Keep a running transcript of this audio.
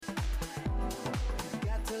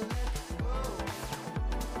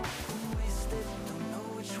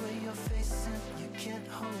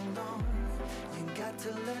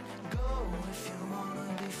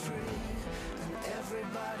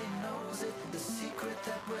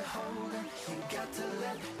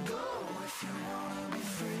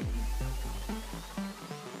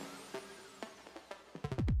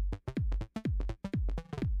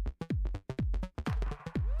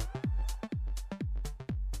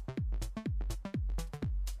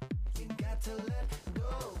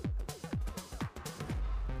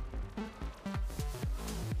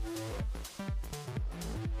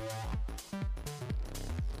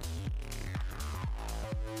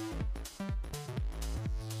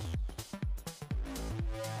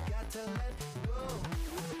Got to let go.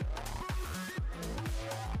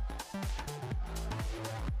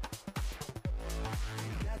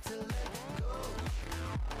 Got to let go.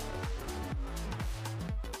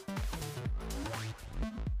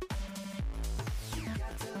 You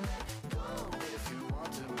got to let go if you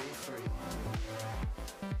want to be free.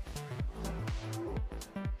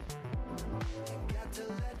 You got to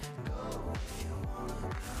let go if you want to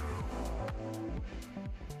be free.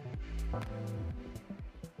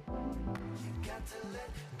 You got to let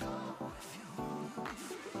go if you want to be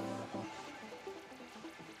free.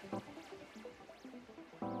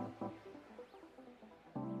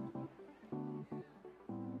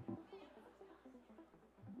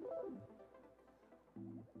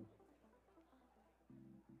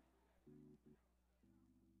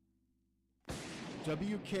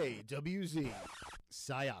 WKWZ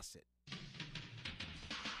Syosset.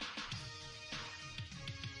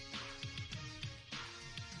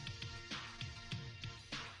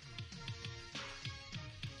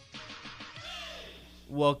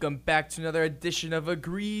 Welcome back to another edition of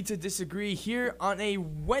Agree to Disagree here on a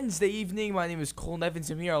Wednesday evening. My name is Cole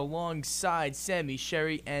Evans. I'm here alongside Sammy,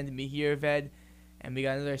 Sherry, and Mihir Ved. And we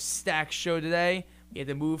got another stacked show today. We had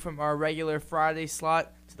to move from our regular Friday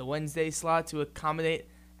slot to the Wednesday slot to accommodate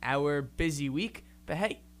our busy week. But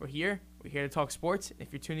hey, we're here. We're here to talk sports.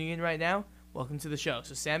 If you're tuning in right now, welcome to the show.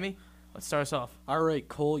 So Sammy, let's start us off. All right,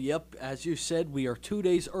 Cole. Yep, as you said, we are 2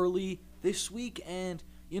 days early this week, and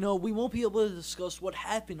we won't be able to discuss what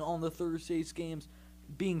happened on the Thursday's games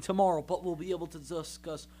being tomorrow, but we'll be able to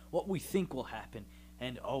discuss what we think will happen.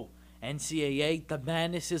 And, NCAA, the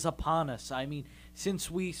madness is upon us. I mean, since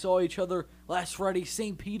we saw each other last Friday,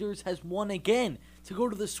 St. Peter's has won again to go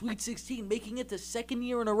to the Sweet 16, making it the second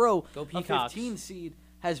year in a row Go a Peacocks. 15 seed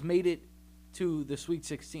has made it to the Sweet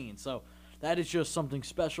 16. So that is just something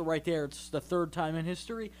special right there. It's the third time in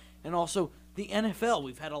history. And also the NFL.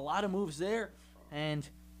 We've had a lot of moves there, and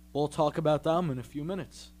we'll talk about them in a few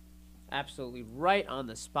minutes. Absolutely right on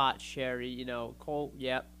the spot, Sherry. Cole,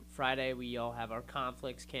 yep, Friday we all have our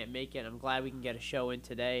conflicts, can't make it. I'm glad we can get a show in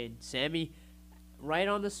today. And Sammy, right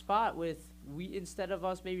on the spot instead of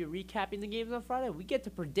us maybe recapping the games on Friday, we get to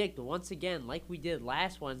predict once again like we did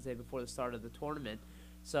last Wednesday before the start of the tournament.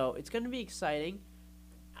 So it's going to be exciting.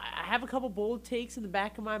 I have a couple bold takes in the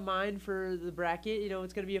back of my mind for the bracket.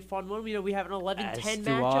 It's going to be a fun one. We have an 11-10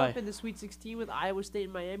 matchup in the Sweet 16 with Iowa State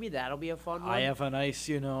and Miami. That'll be a fun one. I have a nice,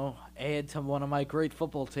 add to one of my great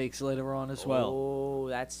football takes later on as well. Oh,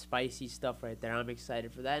 that's spicy stuff right there. I'm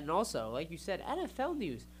excited for that. And also, like you said, NFL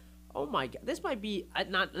news. Oh, my God. This might be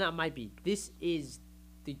this is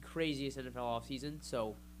the craziest NFL offseason,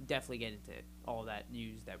 so definitely get into all that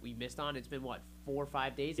news that we missed on. It's been, 4 or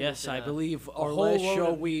 5 days? Yes, I believe our last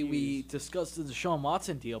show we discussed the Deshaun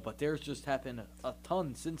Watson deal, but there's just happened a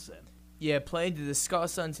ton since then. Yeah, plenty to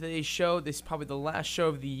discuss on today's show. This is probably the last show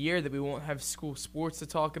of the year that we won't have school sports to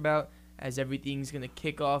talk about, as everything's going to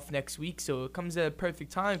kick off next week. So it comes at a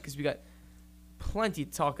perfect time because we got plenty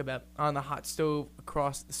to talk about on the hot stove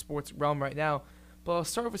across the sports realm right now. But I'll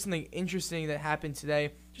start with something interesting that happened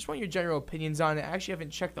today. Just want your general opinions on it. I actually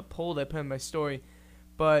haven't checked the poll that I put in my story,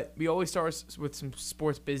 but we always start with some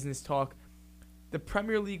sports business talk. The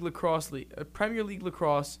Premier League Lacrosse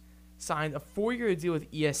signed a 4-year deal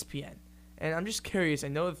with ESPN. And I'm just curious. I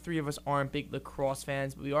know the three of us aren't big lacrosse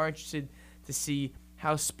fans, but we are interested to see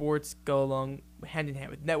how sports go along hand in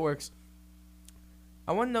hand with networks.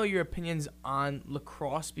 I want to know your opinions on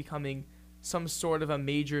lacrosse becoming some sort of a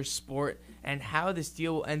major sport and how this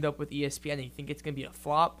deal will end up with ESPN. Do you think it's going to be a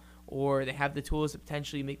flop, or they have the tools to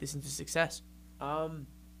potentially make this into success? Didn't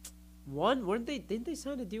they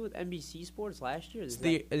sign a deal with NBC Sports last year?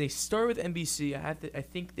 They started with NBC. I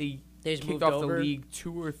think they just kicked moved off over? the league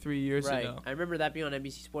 2 or 3 years ago. I remember that being on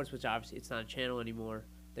NBC Sports, which obviously it's not a channel anymore.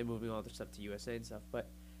 They're moving all their stuff to USA and stuff. But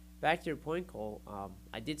back to your point, Cole,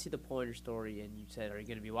 I did see the Pointer story, and you said, are you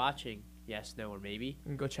going to be watching? Yes, no, or maybe. You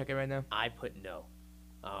can go check it right now. I put no.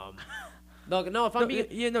 No, if I'm being...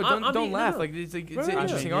 Don't laugh. Like, it's an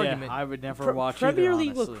interesting argument. I would never watch Premier either,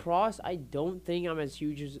 League honestly. lacrosse, I don't think I'm as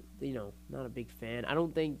huge as, not a big fan. I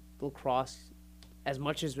don't think lacrosse, as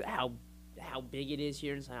much as how big it is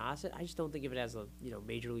here in Syosset, I just don't think of it as a,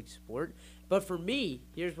 major league sport. But for me,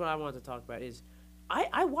 here's what I want to talk about is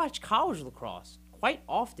I watch college lacrosse quite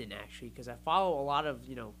often, actually, because I follow a lot of,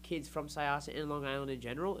 kids from Syosset and Long Island in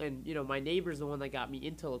general. And, my neighbor's the one that got me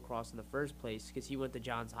into lacrosse in the first place because he went to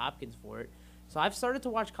Johns Hopkins for it. So I've started to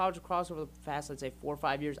watch college lacrosse over the past, let's say, 4 or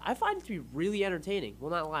 5 years. I find it to be really entertaining. Will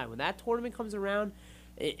not lie. When that tournament comes around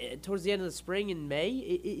towards the end of the spring in May,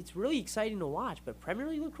 it's really exciting to watch. But Premier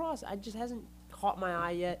League lacrosse, I just hasn't caught my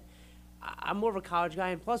eye yet. I'm more of a college guy,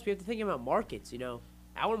 and plus we have to think about markets.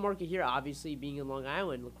 Our market here, obviously being in Long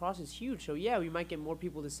Island, lacrosse is huge. So yeah, we might get more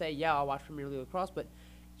people to say, yeah, I'll watch Premier League lacrosse, but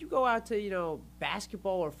you go out to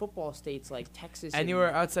basketball or football states like Texas,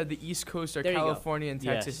 Anywhere outside the East Coast or There you go. California and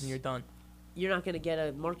Texas, Yes. and you're done. you're not going to get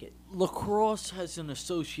a market. Lacrosse has an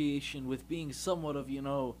association with being somewhat of,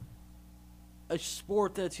 a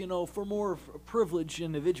sport that's, for more privileged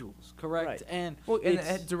individuals, correct? Right. And Well, and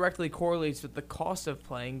it's- it directly correlates with the cost of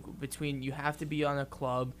playing between you have to be on a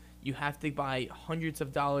club, you have to buy hundreds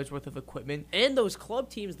of dollars worth of equipment. And those club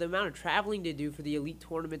teams, the amount of traveling they do for the elite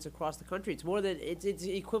tournaments across the country, it's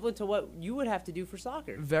equivalent to what you would have to do for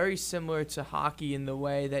soccer. Very similar to hockey in the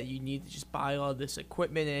way that you need to just buy all this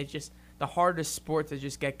equipment, and it's just the hardest sport to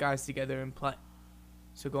just get guys together and play.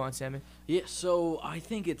 So go on, Sammy. Yeah, so I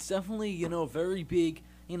think it's definitely, very big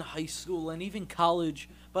in high school and even college.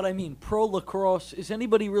 But I mean, pro lacrosse, is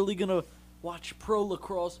anybody really going to watch pro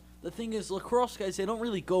lacrosse? The thing is, lacrosse guys, they don't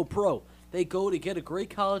really go pro. They go to get a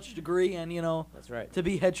great college degree and, That's right. to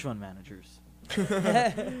be hedge fund managers.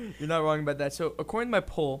 You're not wrong about that. So according to my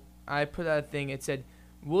poll, I put out a thing. It said,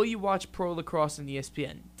 will you watch pro lacrosse on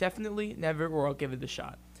ESPN? Definitely, never, or I'll give it a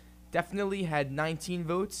shot. Definitely had 19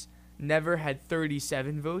 votes. Never had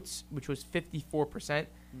 37 votes, which was 54%.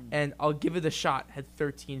 And I'll give it a shot had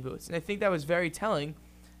 13 votes. And I think that was very telling.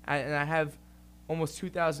 And I have almost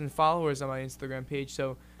 2,000 followers on my Instagram page.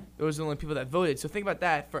 So those are the only people that voted. So think about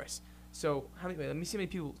that first. So let me see how many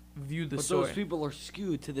people viewed the But story. those people are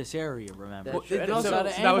skewed to this area, remember? That's true. And also- that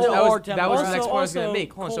was and the or next demographic. point I was gonna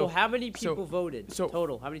make. Hold on, Cole, so- how many so- people voted so-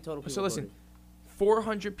 total? How many total people So listen, voted?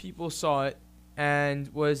 400 people saw it, and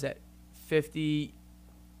what is that?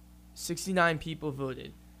 69 people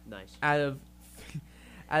voted Nice. out of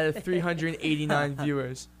 389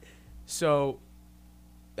 viewers. So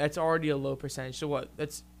that's already a low percentage. So what? Let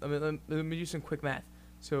me do some quick math.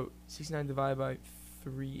 So 69 divided by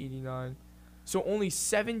 389. So only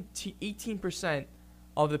 18%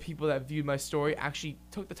 of the people that viewed my story actually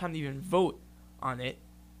took the time to even vote on it.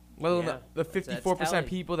 Let alone Yeah, the that's 54% telling.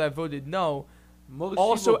 people that voted no. Most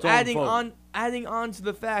Also people don't vote. adding on to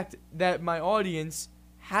the fact that my audience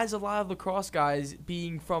has a lot of lacrosse guys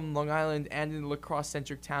being from Long Island and in a lacrosse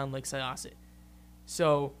centric town like Syosset.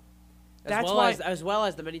 So that's why as well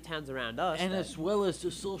as the many towns around us. And that- as well as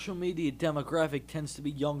the social media demographic tends to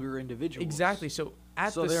be younger individuals. exactly. So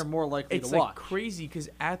they're more likely it's to like watch. crazy because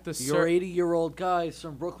at the Your 80-year-old guys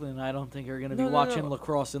from Brooklyn, I don't think are going to be No, no, watching no.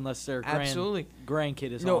 lacrosse unless their absolutely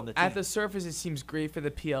grandkid is no on the team. at the surface it seems great for the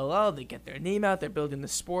PLL. They get their name out. They're building the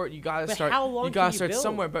sport. You gotta But start. how long You gotta can you start build?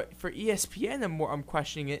 somewhere. But for ESPN, I'm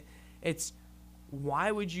questioning it. It's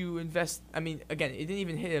why would you invest? I mean, again, it didn't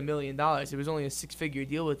even hit $1 million. It was only a 6-figure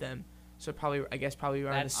deal with them. So probably around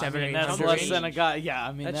That- the 7 or 8 that's chump less change. than a guy. Yeah,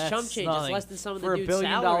 I mean That's that's chump change. It's nothing. less than some of the for a dudes'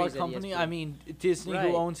 billion-dollar salaries at company. ESPN. I mean, Disney, Right.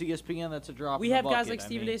 who owns ESPN, that's a drop. we in the have guys bucket. like I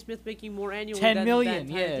Stephen mean, A. Smith making more annually 10 than million.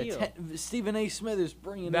 that entire Yeah, deal. Stephen A. Smith is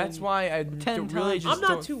bringing. That's in why I 10 really times. just I'm not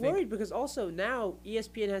don't too think- worried because also now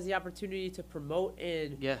ESPN has the opportunity to promote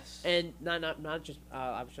Yes. and not just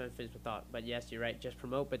I was trying to finish my thought, but yes, you're right, just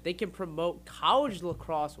promote. But they can promote college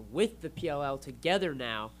lacrosse with the PLL together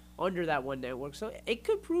now under that one network, so it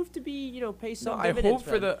could prove to be pay some I dividends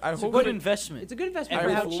hope for them. the. I it's a hope good for investment. It's a good investment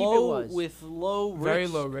And for with how cheap low, it was. with low risk, very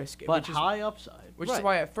low risk, but which is high upside. Which is Right.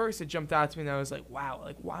 why at first it jumped out to me and I was like, wow,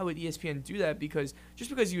 like why would ESPN do that? Because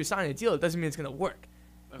just because you sign a deal, it doesn't mean it's gonna work.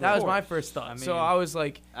 That was my course. first thought. I So mean, I was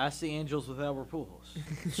like, Ask the Angels with Albert Pujols.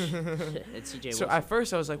 and CJ so Wilson. at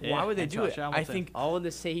first I was like, why Yeah, would they and do Josh it? I Hamilton. think all in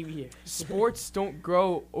the same year. sports don't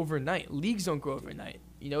grow overnight. Leagues don't grow overnight.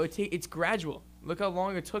 It's gradual. Look how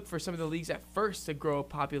long it took for some of the leagues at first to grow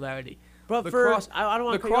popularity. But Lacrosse- I don't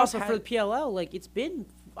want to cut you lacrosse off, but for had- the PLL, like it's been,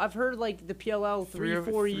 I've heard like the PLL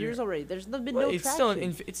 3-4 years already. There's been Well, no it's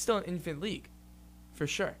traction. still an infant league, for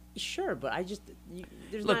sure. Sure, but there's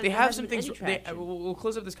Look, not, they there have hasn't some been things. any They, traction. we'll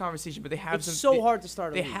close up this conversation, but they have It's some. so they, hard to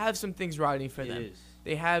start a They league. have some things riding for It them. is.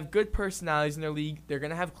 They have good personalities in their league. They're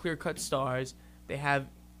gonna have clear-cut stars. They have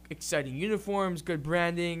exciting uniforms, good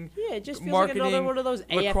branding. Yeah, it just feels marketing. like another one of those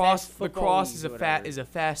Lacrosse, AFF football lacrosse leagues is or whatever. is a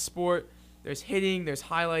fast sport. There's hitting. There's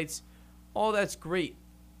highlights. All that's great,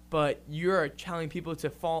 but you're telling people to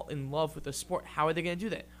fall in love with the sport. How are they gonna do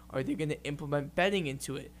that? Are they gonna implement betting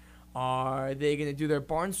into it? Are they gonna do their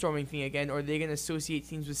barnstorming thing again? Or are they gonna associate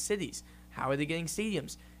teams with cities? How are they getting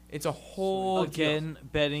stadiums? It's a whole deal. Again,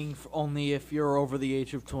 betting only if you're over the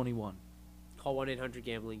age of 21. Call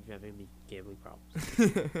 1-800-GAMBLING if you have any gambling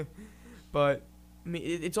problems. But I mean,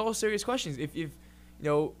 it's all serious questions. If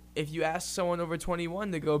you ask someone over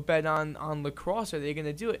 21 to go bet on lacrosse, are they going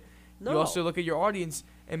to do it? No. You also look at your audience,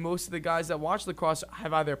 and most of the guys that watch lacrosse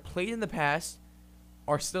have either played in the past,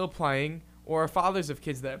 are still playing, or are fathers of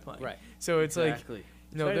kids that are playing. Right. So it's like, Exactly.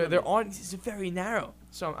 very their limited. audience is very narrow.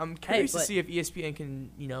 So I'm curious to but- see if ESPN can,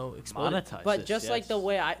 exploit it. Monetize But this, just like yes. the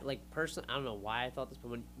way personally, I don't know why I thought this,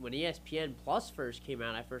 but when ESPN Plus first came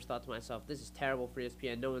out, I first thought to myself, this is terrible for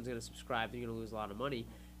ESPN. No one's going to subscribe. They're going to lose a lot of money.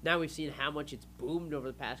 Now we've seen how much it's boomed over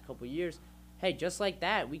the past couple of years. Hey, just like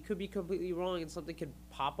that, we could be completely wrong and something could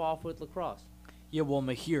pop off with lacrosse. Yeah, well,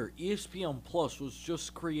 Mahir, ESPN Plus was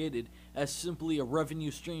just created as simply a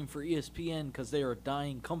revenue stream for ESPN because they are a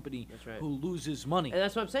dying company That's right. who loses money. And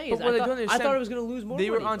that's what I'm saying. But Is what I I, don't thought, I understand, thought it was going to lose more They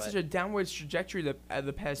money. were on but- such a downward trajectory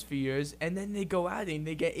the past few years, and then they go out and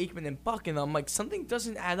they get Aikman and Buck, and I'm like, something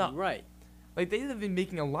doesn't add up. Right. Like, they have been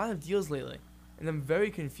making a lot of deals lately, and I'm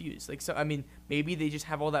very confused. Like, so I mean, maybe they just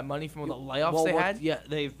have all that money from all the layoffs Well, they had. Yeah,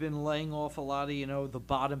 they've been laying off a lot of the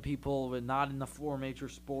bottom people, but not in the 4 major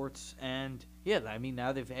sports. And yeah, I mean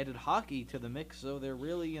now they've added hockey to the mix, so they're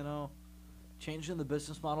really changing the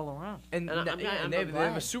business model around. And, And n- I'm yeah, I'm they have a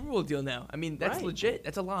glad. Super Bowl deal now. I mean, that's Right. legit.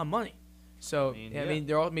 That's a lot of money. So I mean, yeah, I yeah.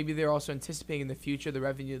 mean, maybe they're also anticipating in the future the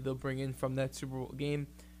revenue they'll bring in from that Super Bowl game.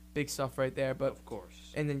 Big stuff right there. But Of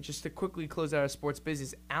course. and then just to quickly close out our sports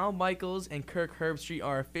business, Al Michaels and Kirk Herbstreit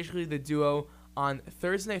are officially the duo on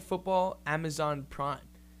Thursday Night Football Amazon Prime.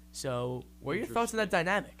 So what are your thoughts on that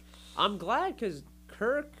dynamic? I'm glad because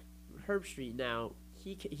Kirk Herbstreit now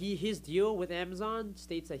his deal with Amazon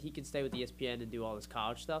states that he can stay with ESPN and do all this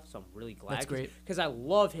college stuff. So I'm really glad. That's great. because I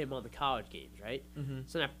love him on the college games, right? Mm-hmm.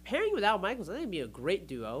 So now pairing with Al Michaels, I think it'd be a great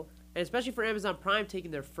duo, and especially for Amazon Prime taking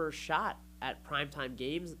their first shot at primetime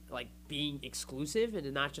games, like being exclusive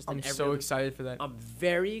and not just. I'm in every so other- excited for that. I'm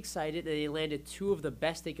very excited that they landed two of the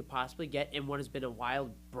best they could possibly get in what has been a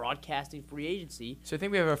wild broadcasting free agency. So I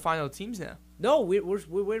think we have our final teams now. No, we're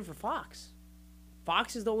waiting for Fox.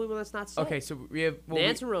 Fox is the only one that's not set. Okay, so we have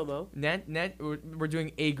Nance and Romo. We're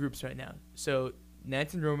doing A groups right now. So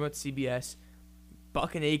Nance and Roma at CBS,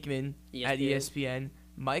 Buck and Aikman at ESPN. ESPN,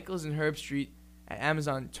 Michaels and Herbstreit at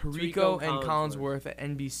Amazon, Tirico Tirico and Collinsworth. Collinsworth at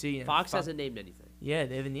NBC. And Fox hasn't named anything. Yeah,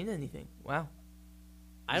 they haven't named anything. Wow.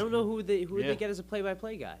 I don't know who they Yeah. get as a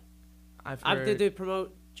play-by-play guy. I've Did heard, they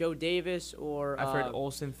promote Joe Davis or? I've heard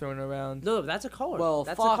Olsen thrown around. No, that's a color. Well,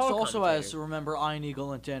 that's Fox a color also has, commentator. remember, Iron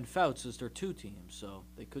Eagle and Dan Fouts as their two teams, so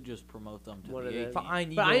they could just promote them to One the of A the- team. But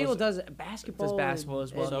Iron But Iron Eagle Eagles- does basketball. Does basketball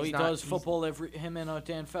as well. So he's he not- does he's- football him and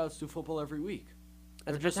Dan Fouts do football every week.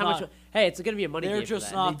 That's They're just how much. not- Hey, it's going to be a money They're game. just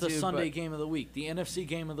for that. not They the do, Sunday but- game of the week. The NFC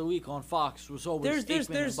game of the week on Fox was always There's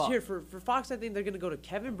Aikman and Buck. here for Fox. I think they're going to go to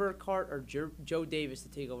Kevin Burkhardt or Joe Davis to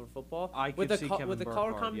take over football. I with could the see Kevin with the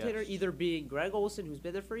color Burkhardt, commentator yes. either being Greg Olson, who's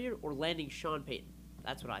been there for a year, or landing Sean Payton.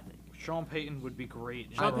 That's what I think. Sean Payton would be great.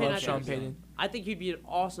 I Sean Payton, love I Sean think- Payton. I think he'd be an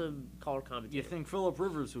awesome color commentator. You think Philip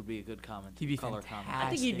Rivers would be a good comment? He'd be color fantastic. commentator? I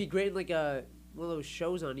think he'd be great in like one of those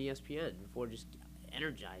shows on ESPN before just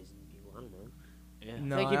energizing people. I don't know. Yeah.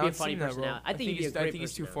 No, think he'd be a don't funny see him that personality. role. I think he'd be a he's, great I think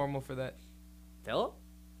he's too personality. formal for that. Philip?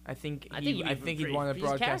 I think I think he'd be he'd want a pretty- he's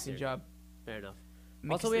a broadcasting character. job. Fair enough.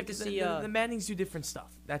 Because Also, we have to the- see, the Mannings do different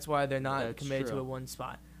stuff. That's why they're not That's committed to true. a one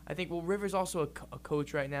spot. I think Rivers also a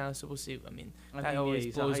coach right now, so we'll see. I mean, I that think, yeah, always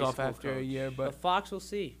he's a blows high off school after a coach. year. But But Fox, we'll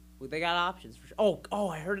see. Well, they got options for sure. Oh,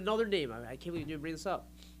 I heard another name. I can't believe you didn't bring this up.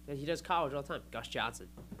 And he does college all the time. Gus Johnson.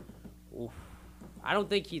 Oof. I don't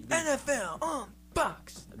think he'd leave. NFL on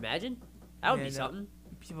Fox. Imagine. That would Yeah, be no. something.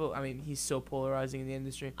 People, I mean, he's so polarizing in the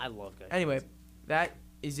industry. I love Gus. Anyway, Johnson. that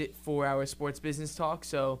is it for our sports business talk.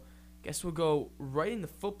 So, guess we'll go right into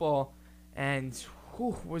football. And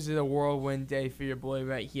whew, was it a whirlwind day for your boy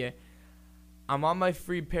right here? I'm on my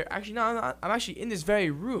free period. Actually, no, I'm not. I'm actually in this very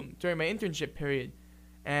room during my internship period.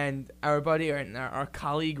 And our buddy, our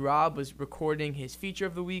colleague Rob, was recording his feature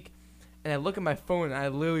of the week. And I look at my phone and I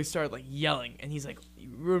literally started like yelling. And he's like,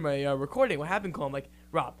 "You ruined my recording. What happened, Cole?" I'm like,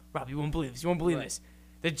 Rob, you won't believe this. You won't believe Right. this.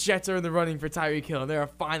 The Jets are in the running for Tyreek Hill. They're a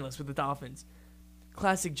finalist with the Dolphins.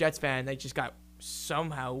 Classic Jets fan. I just got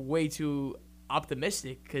somehow way too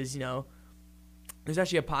optimistic because, there's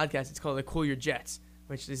actually a podcast. It's called The Cool Your Jets,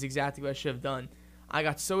 which is exactly what I should have done. I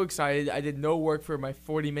got so excited. I did no work for my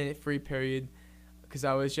 40-minute free period because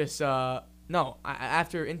I was just,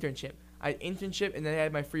 after internship. I had internship and then I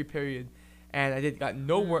had my free period. And I got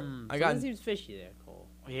no work. I got Something seems fishy there, Cole.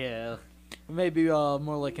 Yeah. Maybe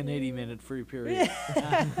more like an 80-minute free period.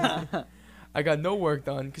 I got no work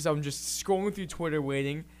done because I'm just scrolling through Twitter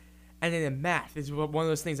waiting. And then in math is one of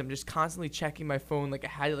those things. I'm just constantly checking my phone. Like I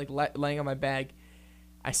had it laying on my bag.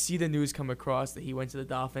 I see the news come across that he went to the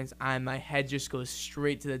Dolphins. And my head just goes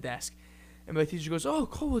straight to the desk. And my teacher goes, "Oh,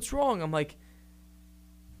 Cole, what's wrong?" I'm like,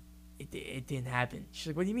 "It didn't happen." She's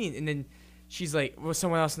like, "What do you mean?" And then she's like, well,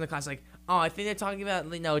 someone else in the class like, "Oh, I think they're talking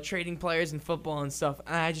about, trading players in football and stuff."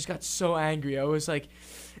 And I just got so angry. I was like,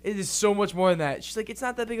 "It is so much more than that." She's like, "It's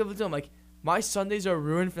not that big of a deal." I'm like, "My Sundays are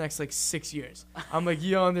ruined for the next 6 years." I'm like,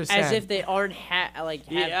 "You don't understand." As if they aren't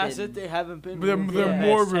as if they haven't been. they're ruined for the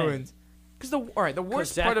more past 10. ruined. Because the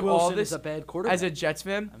worst Zach part of Wilson all is this a bad quarterback. as a Jets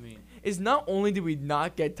fan I mean, is not only did we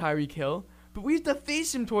not get Tyreek Hill, but we have to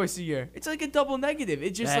face him twice a year. It's like a double negative.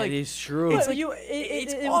 It's just that like is true. It's But like-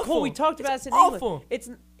 it's it's Cole, awful. we talked about It's this in England. awful.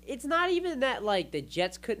 It's not even that the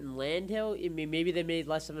Jets couldn't land Hill. I mean, maybe they made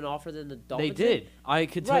less of an offer than the they Dolphins. did. I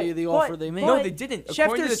could tell Right, you the but- offer they made. no, but they didn't. Schefter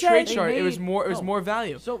According to the said trade they chart, it was made- more. It was no. more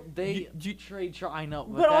value. So they You- trade. I know,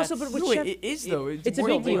 But also, that's- but No, Schef- it is though. it's a more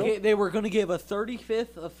big than deal. one. They were going to give a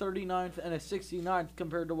 35th, a 39th, and a 69th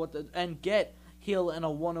compared to what and get Hill and a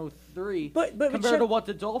 103. But compared Schef- to what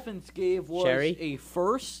the Dolphins gave was Sherry? a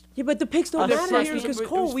first. Yeah, but the picks don't The matter first here pick- because it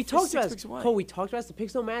Cole. was We talked 6 about picks this. away. Cole. We talked about this. The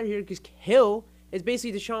picks don't matter here because Hill is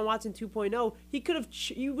basically Deshaun Watson 2.0. He could have.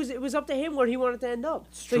 It was up to him where he wanted to end up.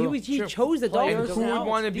 So true. he Sure. chose the Players Dolphins. who would now-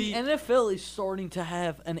 wanna the be- NFL is starting to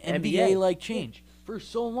have an NBA. NBA-like change. For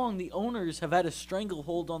so long, the owners have had a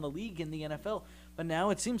stranglehold on the league in the NFL, but now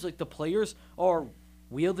it seems like the players are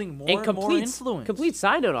wielding more and more influence. Complete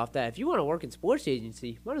side note off that. If you want to work in sports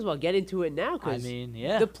agency, might as well get into it now. I Cause mean,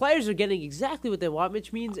 yeah. the players are getting exactly what they want,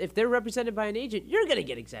 which means if they're represented by an agent, you're gonna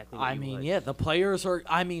get exactly what I you mean, want. yeah, the players are.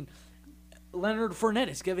 I mean, Leonard Fournette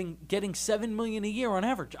is getting $7 million a year on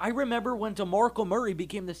average. I remember when DeMarco Murray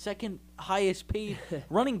became the second highest paid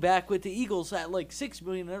running back with the Eagles at $6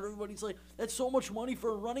 million, and everybody's like, "That's so much money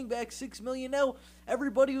for a running back, $6 million." Now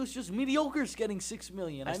everybody who's just mediocre is getting $6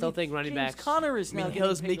 million. I still mean, think running James backs- Conner is I now mean, getting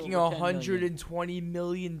Hill's paid making over $10 million. $120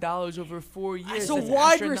 million over 4 years. As a That's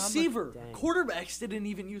wide astronomical. receiver, Dang. quarterbacks didn't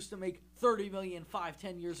even used to make $30 million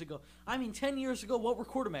 10 years ago. I mean, 10 years ago, what were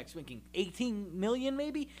quarterbacks making? 18 million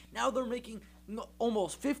maybe? Now they're making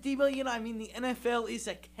almost 50 million. I mean, the NFL is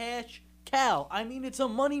a cash cow. I mean, it's a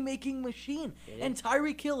money-making machine. And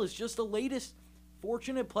Tyreek Hill is just the latest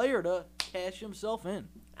fortunate player to cash himself in.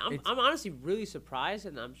 I'm honestly really surprised,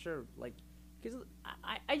 and I'm sure because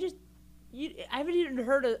I haven't even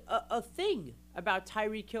heard a thing about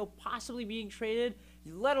Tyreek Hill possibly being traded.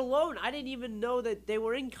 Let alone I didn't even know that they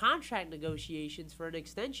were in contract negotiations for an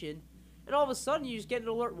extension, and all of a sudden you just get an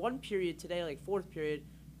alert one period today, fourth period.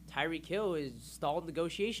 Tyreek Hill is stalled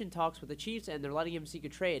negotiation talks with the Chiefs, and they're letting him seek a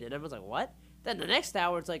trade. And everyone's like, what? Then the next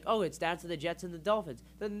hour, it's like, oh, it's down to the Jets and the Dolphins.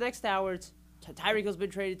 Then the next hour, it's Tyreek Hill's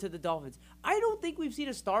been traded to the Dolphins. I don't think we've seen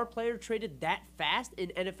a star player traded that fast in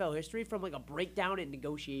NFL history from a breakdown in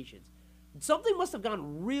negotiations. Something must have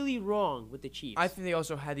gone really wrong with the Chiefs. I think they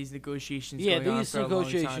also had these negotiations. Yeah, going on these for a long time.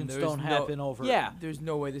 negotiations There's don't no- happen over. Yeah. There's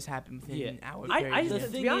no way this happened within Yeah. an hour. I period. The to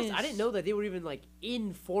thing be honest, I is- didn't know that they were even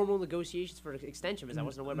in formal negotiations for an extension because I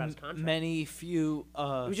wasn't aware about his contract. Many few. It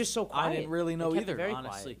was just so quiet. I didn't really They know kept it either, very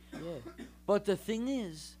honestly. quiet. Yeah. But the thing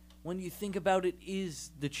is, when you think about it,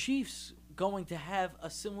 is the Chiefs going to have a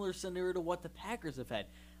similar scenario to what the Packers have had?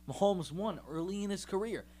 Mahomes won early in his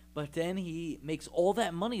career, but then he makes all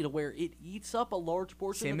that money to where it eats up a large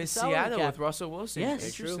portion Same of the as salary Seattle cap. with Russell Wilson. Yes,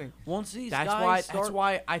 Interesting. Once these That's guys why. start, That's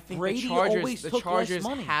why I think Brady the always Chargers. The took less Chargers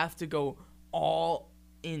money. have to go all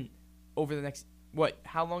in over the next. What?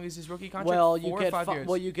 How long is his rookie contract? well, 4 you or get 5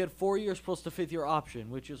 years. you get 4 years plus the fifth year option,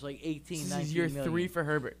 which is 18, This 19 is year million. 3 for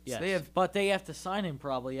Herbert. Yes, So they have. but they have to sign him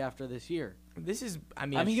probably after this year. This is. I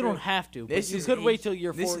mean, you true. don't have to. But This you is could a- wait till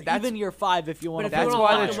year this- 4, that's- even year 5 if you want But to. if you That's wanna why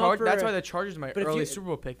lock the him up That's for- why the Chargers my but if early you- Super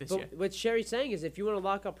Bowl pick this year. But what Sherry's saying is if you want to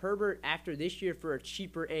lock up Herbert after this year for a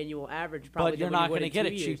cheaper annual average, probably But you're than what not he would going to in get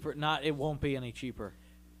 2 it years. cheaper. It won't be any cheaper.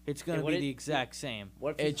 It's going It to be wouldn't- the exact same.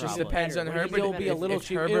 What if It he's just better? depends on What if he's Herbert. It'll better? be a if- little if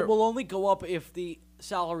cheaper. Herbert- It will only go up if the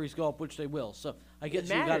salaries go up, which they will. So I guess you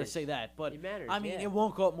got to matters. say that. But It matters, I mean, yeah. it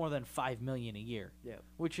won't go up more than $5 million a year. Yeah.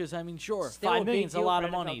 Which is, I mean, sure, Still a $5 big million is a deal lot for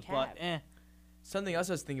of NFL money, cap. but Something else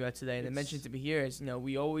I was thinking about today, and I It's- mentioned to me here, is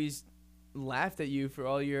we always laughed at you for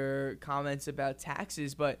all your comments about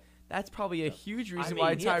taxes, but that's probably a huge reason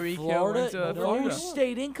why Tyreek Hill went to no Florida.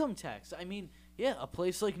 state income tax. I mean, yeah, a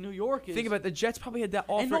place like New York is. Think about it, the Jets probably had that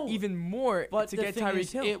offer know, even more but to the get thing Tyreek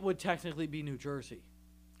is, Hill. it would technically be New Jersey,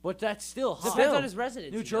 but that's still high. Depends on his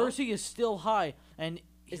residency. New Jersey is still high, and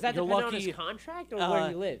Is that you're dependent on lucky, his contract or where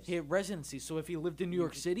he lives? His residency. So if he lived in New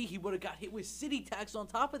York City, he would have got hit with city tax on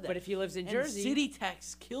top of that. But if he lives in and Jersey, city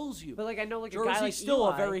tax kills you. but I know a Jersey's guy like still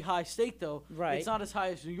Eli, a very high state, though. Right. It's not as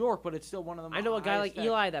high as New York, but it's still one of the. I know a guy like highest tax.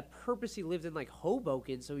 Eli that purposely lived in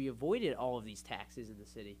Hoboken, so he avoided all of these taxes in the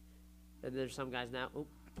city. And there's some guys now. Oh,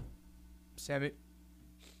 Sammy,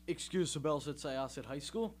 excuse the bells at Syosset High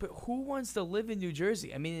School. But who wants to live in New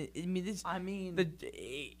Jersey? I mean, this I mean, the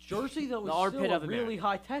Jersey though The is armpit still a of America, really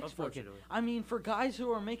high tax bracket. unfortunately. I mean, for guys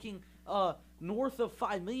who are making north of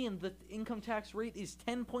 $5 million, the income tax rate is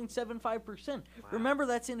 10.75%. Remember,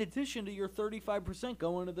 that's in addition to your 35%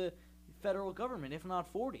 going to the federal government, if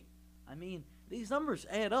not 40. I mean, these numbers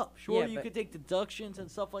add up. Sure, Yeah, you but- could take deductions and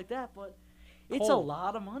stuff like that, but it's a Cole,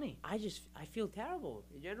 lot of money. I feel terrible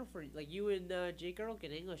in general for like you and Jake Earl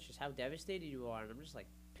in English, just how devastated you are, and I'm just like,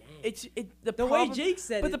 dang. the The way problem, Jake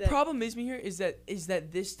said but it, the that- problem is me here is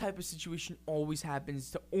that this type of situation always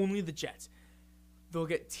happens to only the Jets. They'll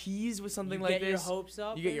get teased with something you like get your this. hopes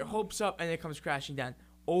up. You get your and- hopes up, and it comes crashing down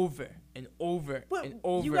over and over But and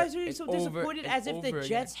over. you guys are and so over disappointed and as if the over again.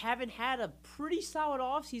 Jets haven't had a pretty solid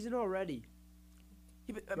offseason already.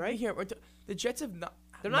 Yeah, but, right? Here, the Jets have not.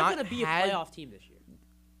 They're not going to be a had- playoff team this year.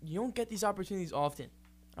 You don't get these opportunities often,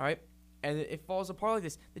 all right? And it falls apart like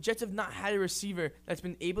this. The Jets have not had a receiver that's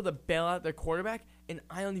been able to bail out their quarterback, and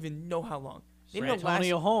I don't even know how long. Name the last-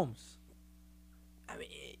 Antonio Holmes. I mean,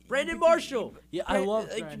 Brandon Marshall. Yeah, I Brand- love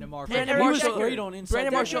like, Brandon Marshall. Brandon He was Marshall- great on inside.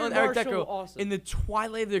 Brandon Marshall and Eric Marshall, Decker awesome. in the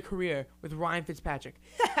twilight of their career with Ryan Fitzpatrick.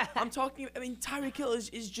 I'm talking. I mean, Tyreek Hill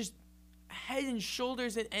is just head and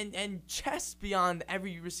shoulders and chest beyond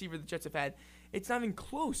every receiver the Jets have had. It's not even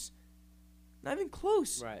close. Not even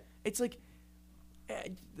close. Right. It's like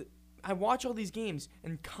I watch all these games,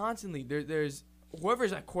 and constantly there's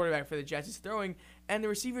whoever's at quarterback for the Jets is throwing, and the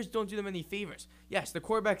receivers don't do them any favors. Yes, the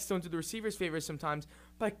quarterbacks don't do the receivers favors sometimes,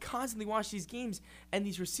 but I constantly watch these games, and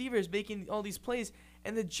these receivers making all these plays,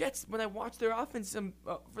 and the Jets, when I watch their offense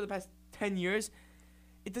for the past 10 years,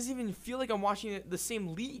 it doesn't even feel like I'm watching the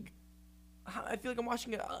same league. I feel like I'm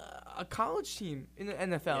watching a college team in the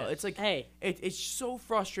NFL. Yes. It's like, Hey. it's so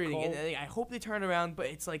frustrating, Cole. and I hope they turn around, but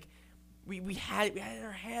it's like we had it in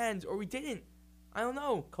our hands, or we didn't. I don't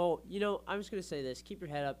know. Cole, you know, I'm just going to say this. Keep your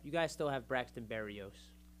head up. You guys still have Braxton Berrios.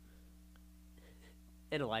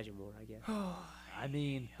 And Elijah Moore, I guess. I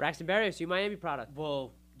mean, Braxton Berrios, you Miami product.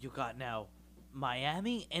 well, you got now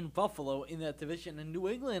Miami and Buffalo in that division, and New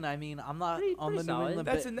England. I mean, I'm not Pretty on the New solid. England.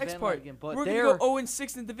 That's the next part. bandwagon, but We're they're. gonna go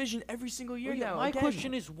 0-6 in the division every single year Well, yeah, now. my again.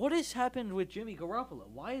 question is, what has happened with Jimmy Garoppolo?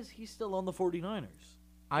 Why is he still on the 49ers?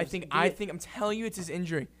 I'm telling you, it's his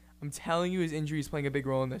injury. I'm telling you, his injury is playing a big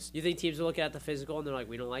role in this. You think teams are looking at the physical and they're like,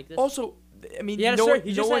 we don't like this? Also, I mean, He had a no sur- one, he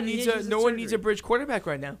no just one had- he needs just a had no one needs a surgery. bridge quarterback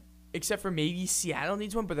right now, except for maybe Seattle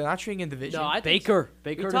needs one, but they're not trading in division. No, I think Baker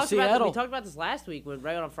we to talked Seattle. about we talked about this last week when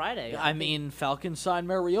right on Friday. I mean, Falcons signed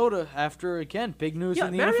Mariota after, again, big news Yeah,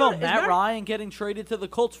 in the Mariota- NFL. is Matt Mar- Ryan getting traded to the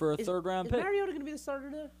Colts for a is, third-round is pick. Mariota going to be the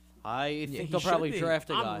starter now? I he think they'll should probably be.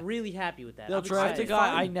 draft a guy. I'm really happy with that. They'll I'm draft a excited.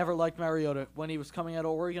 guy. I fine. never liked Mariota. When he was coming out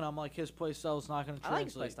of Oregon, I'm like, his play style is not going to I like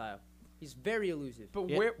his play translate. style. He's very elusive. But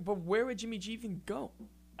Yeah. where would Jimmy G even go?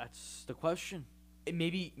 That's the question.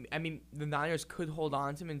 Maybe the Niners could hold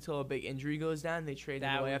on to him until a big injury goes down. They trade him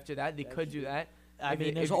That away would- after that. They that could would do be- that. I If mean,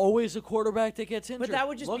 it- there's if- always a quarterback that gets injured. But that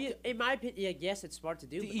would just Look, be, in my opinion, yeah, yes, it's smart to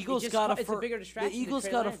do. the but Eagles it just got it's a bigger distraction. The than Eagles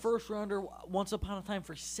Trey got a Lance. first rounder once upon a time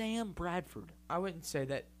for Sam Bradford. I wouldn't say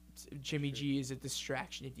that Jimmy G is a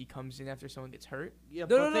distraction if he comes in after someone gets hurt. Yeah, No,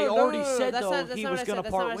 but no, they no, already no, no, said that's though not- that's he not was what I going said, to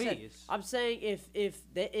that's not part what I said. ways. I'm saying if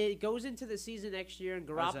it goes into the season next year and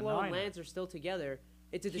Garoppolo and Niner. Lance are still together,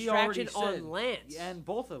 it's a He already distraction on said- Lance. and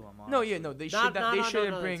both of them. No, yeah, no, they should Not- not. not They on shouldn't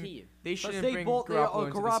another bring. team. They Because shouldn't they bring both, Garoppolo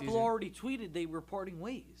into the Garoppolo season. already tweeted they were parting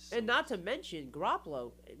ways. And not to mention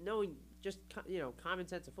Garoppolo, knowing just common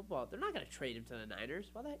sense of football, they're not going to trade him to the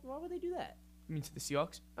Niners. Why would they do that? I mean, to the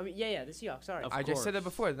Seahawks. I mean, yeah, the Seahawks. Sorry. Of I just said that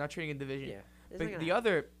course. before. They're not trading in division. Yeah. It's not But gonna the happen.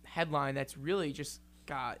 other headline that's really just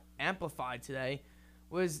got amplified today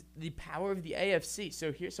was the power of the AFC.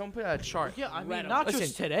 So here, someone put out a chart. yeah, I mean, Incredible. not Listen,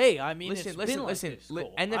 just today. I mean, listen, it's listen, been listen. like this, Li-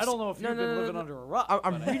 Cole. NFC I don't know if no, you've no, been no, living no. under a rock.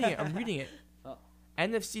 I'm but- reading it. I'm reading it. Oh.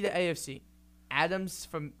 NFC to AFC. Adams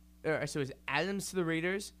it's Adams to the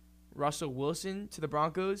Raiders, Russell Wilson to the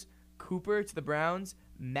Broncos, Cooper to the Browns,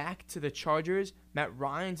 Mack to the Chargers, Matt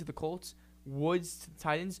Ryan to the Colts, Woods to the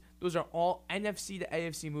Titans. Those are all NFC to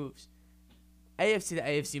AFC moves. AFC to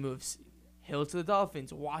AFC moves. Hill to the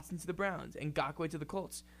Dolphins, Watson to the Browns, and Ngakoue to the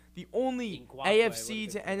Colts. The only Ngakoue, AFC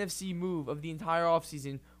what to NFC move of the entire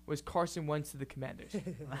offseason was Carson Wentz to the Commanders.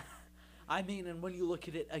 I mean, and when you look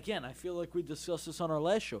at it again, I feel like we discussed this on our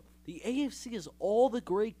last show. The AFC is all the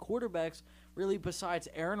great quarterbacks, really, besides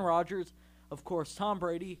Aaron Rodgers, of course, Tom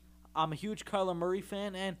Brady. I'm a huge Kyler Murray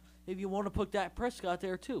fan, and if you want to put Dak Prescott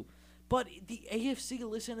there too. But the AFC,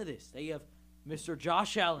 listen to this. They have Mr.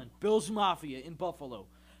 Josh Allen, Bills Mafia in Buffalo.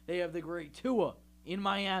 They have the great Tua in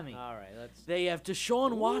Miami. All right, let's. They have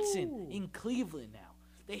Deshaun Watson Ooh. in Cleveland now.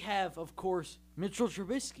 They have, of course, Mitchell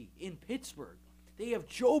Trubisky in Pittsburgh. They have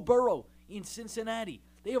Joe Burrow in Cincinnati.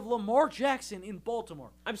 They have Lamar Jackson in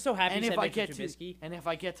Baltimore. I'm so happy And you if said I Mitchell get to Trubisky. and if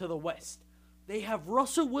I get to the West, they have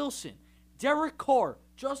Russell Wilson, Derek Carr,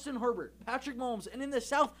 Justin Herbert, Patrick Mahomes, and in the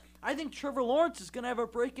South, I think Trevor Lawrence is going to have a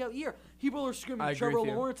breakout year. People are screaming I agree Trevor with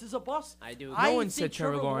you. Lawrence is a bust. I do. No one think said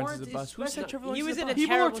Trevor Lawrence is a bust. Who said special. Trevor Lawrence He is was a in a bust?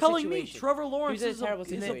 People are terrible telling me situation. Trevor He Lawrence was in a is a terrible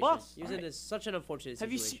situation. bust. He was in such an unfortunate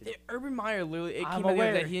Have you situation. seen Urban Meyer? Literally, it I'm came out the other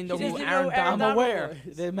aware. day. He didn't know He who doesn't Aaron know Aaron Donald I'm Donald aware.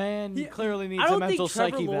 was. The man clearly needs I a don't mental think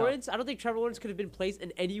Trevor psyche valve. Lawrence. I don't think Trevor Lawrence could have been placed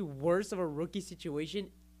in any worse of a rookie situation.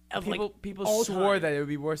 Of People all swore time. that it would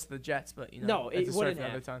be worse than the Jets, but No, that's it a story wouldn't for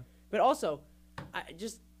another have. time. But also,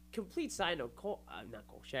 just complete side note. Not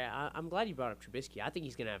Cole Shay. I'm glad you brought up Trubisky. I think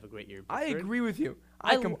he's gonna have a great year. In I Pittsburgh. agree with you.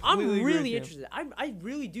 I'm completely agree really with you. interested. I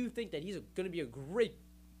really do think that he's going to be a great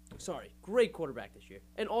quarterback this year.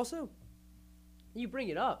 And also, you bring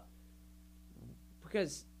it up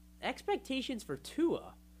because expectations for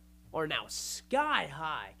Tua are now sky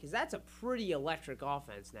high because that's a pretty electric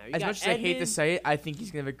offense now. You As got much as I hate to Edmonds. say it, I think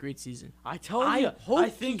he's gonna have a great season. I tell I you, hope I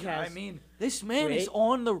he think. I has mean, this man is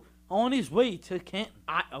great- on his way to Canton.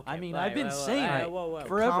 Okay, I mean, wait, I've been wait, wait, saying wait, it whoa.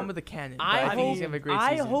 forever. Calm with the cannon. But I I think hope, he's gonna have a great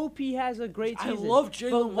I season. hope he has a great I season. love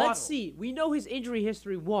Jalen But Waddle. let's see. We know his injury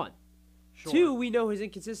history, one. Sure. Two, we know his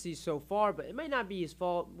inconsistencies so far, but it might not be his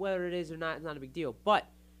fault. Whether it is or not, it's not a big deal. But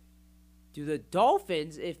do the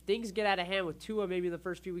Dolphins, if things get out of hand with Tua maybe in the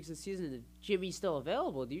first few weeks of the season and Jimmy's still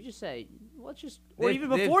available, do you just say, let's just, or They- even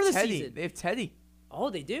they have before the Teddy. season? They have Teddy, Oh,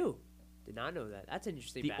 they do. Did not know that. That's an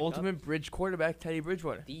interesting the backup. ultimate bridge quarterback, Teddy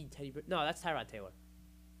Bridgewater. The Teddy. No, that's Tyrod Taylor.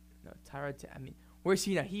 No, Tyrod. I mean, where's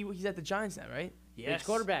he now? He's at the Giants now, right? Bridge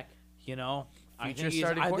quarterback. You know, I Future think,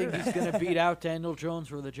 starting I think he's quarterback. going to beat out Daniel Jones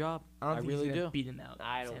for the job. I don't think really he's gonna do. beat him out.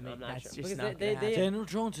 I don't- Sammy. I'm not That's sure. just Because not they- gonna happen. Daniel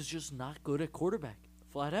Jones is just not good at quarterback,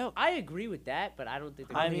 flat out. I agree with that, but I don't think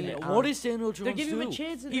they're I gonna mean, do that. what does Daniel Jones They're giving do? him a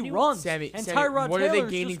chance in He the new- runs, Sammy, and Sammy, Tyrod what are they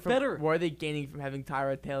Taylor's gaining just from? better. What are they gaining from having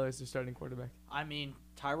Tyrod Taylor as their starting quarterback? I mean,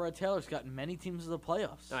 Tyrod Taylor's gotten many teams to the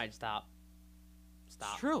playoffs. All right, stop. Stop.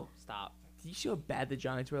 It's true. Stop. Did you see how bad the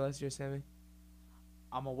Giants were last year, Sammy?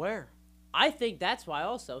 I'm aware. I think that's why.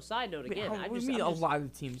 Also, side note Wait, again. what do you mean a lot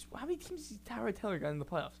of teams? How many teams has Tyrod Taylor got in the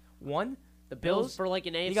playoffs? One. The Bills for like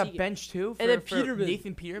an AFC. He got benched too. For, And then for Peterman.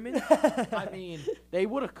 Nathan Peterman. I mean, they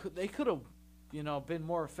could have, been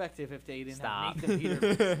more effective if they didn't Stop. have Nathan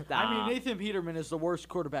Peterman. Stop. I mean, Nathan Peterman is the worst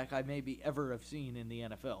quarterback I maybe ever have seen in the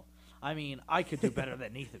NFL. I mean, I could do better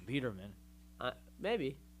than Nathan Peterman.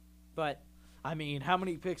 Maybe, but I mean, how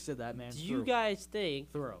many picks did that man do you throw? guys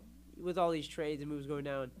think throw? with all these trades and moves going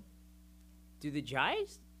down, should the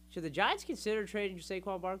Giants consider trading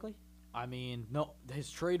Saquon Barkley? I mean, no,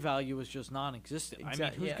 his trade value is just non-existent. I mean,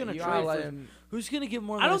 Exactly, who's yeah, going to you trade gotta let for? him- Who's going to give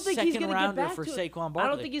more I than don't a think he's second gonna get rounder back for to it. Saquon Barkley? I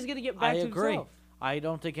don't think he's gonna get back I to agree. himself. I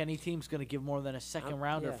don't think any team's going to give more than a second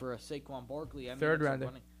rounder yeah. for a Saquon Barkley. I mean, Third that's a rounder.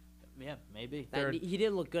 running- Yeah, maybe. That- he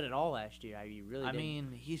didn't look good at all last year. He really I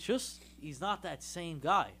didn't. mean, he's not that same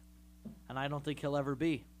guy, and I don't think he'll ever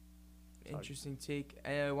be. Interesting take.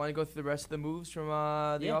 I want to go through the rest of the moves from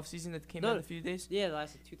the Yeah. offseason that came out in a few days. yeah, the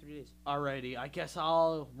last like 2-3 days. Alrighty, I guess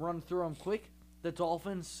I'll run through them quick. The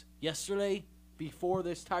Dolphins yesterday, before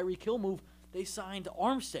this Tyreek Hill move, they signed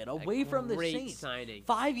Armstead away from the Great Saints. signing.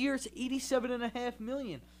 5 years, $87.5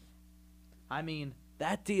 million. I mean,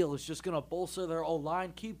 that deal is just gonna bolster their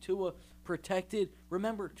O-line, keep Tua protected.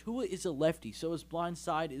 Remember, Tua is a lefty, so his blind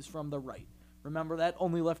side is from the right. Remember that?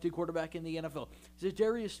 Only lefty quarterback in the NFL.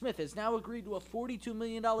 Zadarius Smith has now agreed to a $42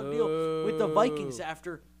 million deal with the Vikings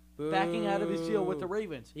after backing out of his deal with the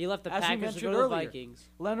Ravens. He left the As we Packers to mentioned go to the earlier, Vikings.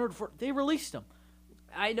 They released him.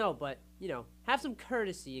 I know, but have some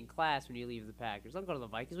courtesy in class when you leave the Packers. Don't go to the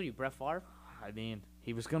Vikings. What are you, Brett Favre? I mean,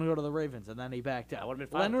 he was going to go to the Ravens, and then he backed out. I would've been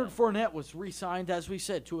fine with Leonard that. Fournette was re-signed, as we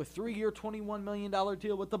said, to a 3-year, $21 million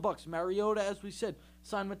deal with the Bucks. Mariota, as we said,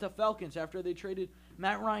 signed with the Falcons after they traded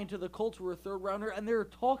Matt Ryan to the Colts for a third-rounder, and there are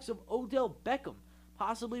talks of Odell Beckham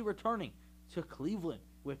possibly returning to Cleveland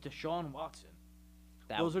with Deshaun Watson.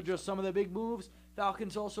 Those are just some of the big moves.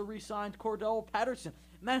 Falcons also re-signed Cordell Patterson.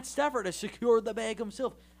 Matt Stafford has secured the bag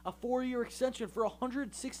himself, a 4-year extension for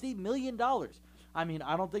 $160 million. I mean,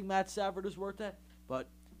 I don't think Matt Stafford is worth that, but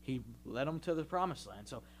he led him to the promised land.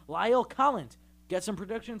 So Lyle Collins gets some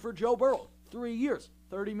protection for Joe Burrow. 3 years,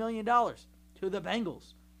 $30 million to the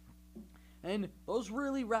Bengals. And those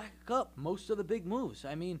really rack up most of the big moves.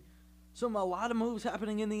 I mean, a lot of moves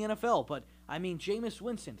happening in the NFL, but I mean, Jameis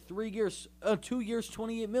Winston, 2 years,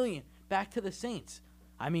 $28 million, back to the Saints.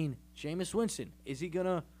 I mean, Jameis Winston, is he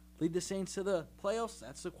gonna lead the Saints to the playoffs?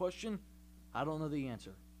 That's the question. I don't know the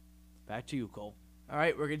answer. Back to you, Cole. All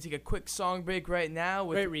right, we're gonna take a quick song break right now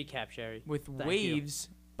with Great recap, Sherry. with Thank you. Waves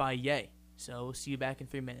by Ye. So we'll see you back in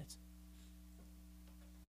 3 minutes.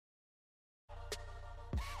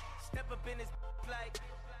 in this like.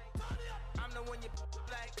 I'm the one you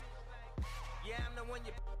like. Yeah, I'm the one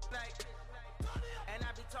you like. And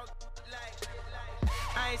I be talking like.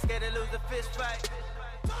 I ain't scared to lose a fist fight.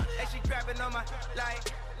 And she grabbing on my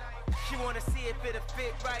like. She wanna see if it'll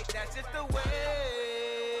fit right. That's just the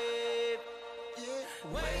wave.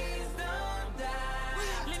 Waves don't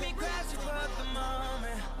die. Let me grab you for the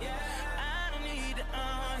moment. I don't need to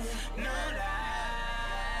own you, no lie.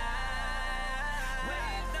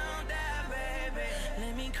 Waves don't die, baby.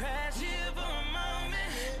 Let me crash you for a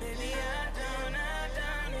moment. Baby, I don't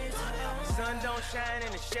need to. Sun don't shine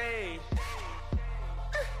in the shade.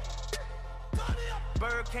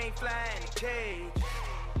 Bird can't fly in a cage.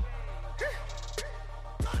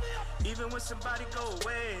 Even when somebody go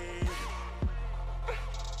away,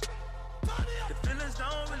 the feelings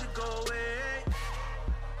don't really go away.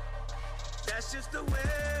 That's just the way.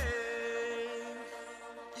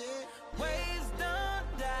 Waves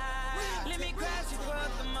don't die. Let me crash you for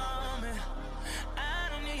the moment. I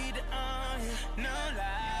don't need to own you, no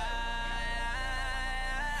lie.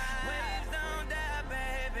 Waves don't die,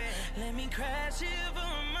 baby. Let me crash you for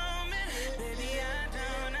a moment. Baby, I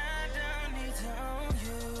don't need to own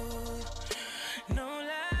you, no lie.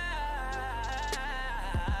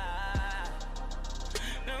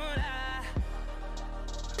 No lie,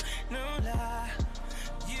 no lie.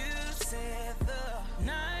 You set the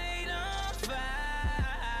night on fire.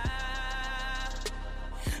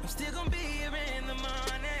 I'm still gonna be here in the morning.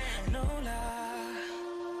 No lie.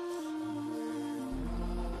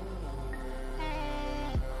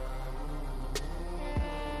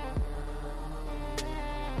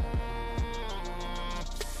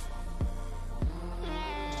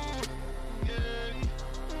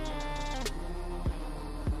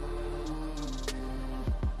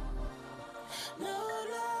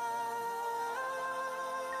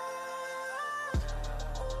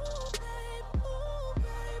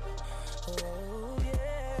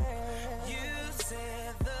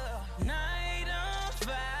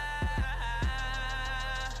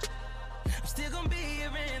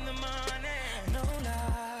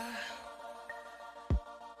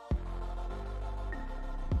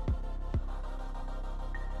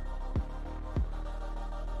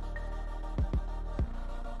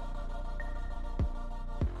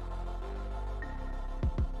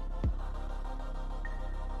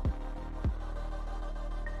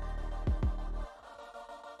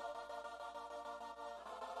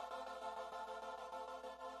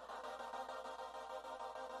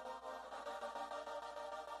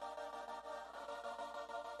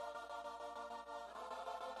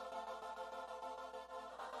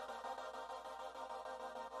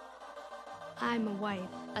 I'm a wife.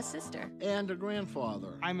 A sister. And a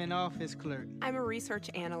grandfather. I'm an office clerk. I'm a research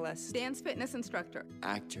analyst. Dance fitness instructor.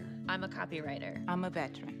 Actor. I'm a copywriter. I'm a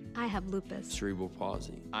veteran. I have lupus. Cerebral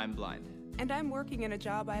palsy. I'm blind. And I'm working in a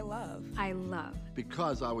job I love. I love.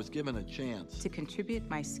 Because I was given a chance. To contribute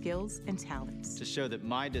my skills and talents. To show that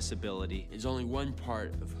my disability is only one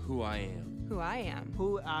part of who I am. Who I am.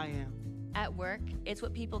 Who I am. At work, it's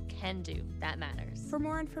what people can do that matters. For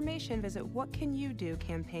more information, visit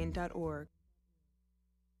whatcanyoudocampaign.org.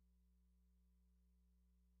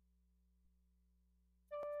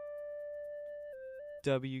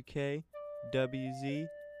 WKWZ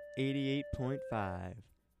 88.5.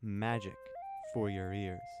 Magic for your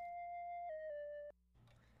ears.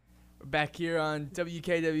 We're back here on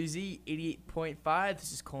WKWZ 88.5.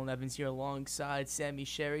 This is Colin Evans here alongside Sammy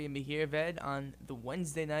Sherry and Mihir Ved on the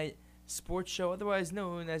Wednesday night sports show, otherwise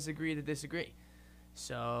known as Agree to Disagree.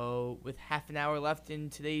 So, with half an hour left in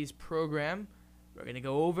today's program, we're going to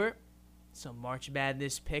go over some March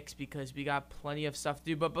Madness picks because we got plenty of stuff to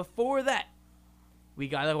do. But before that, we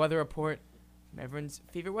got a weather report from everyone's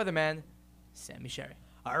favorite weatherman, Sammy Sherry.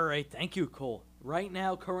 All right, thank you, Cole. Right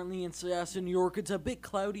now, currently in Syosset, New York, it's a bit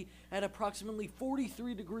cloudy at approximately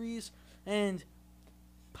 43 degrees and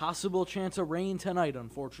possible chance of rain tonight,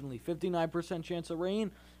 unfortunately. 59% chance of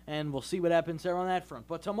rain, and we'll see what happens there on that front.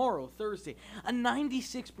 But tomorrow, Thursday, a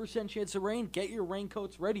 96% chance of rain. Get your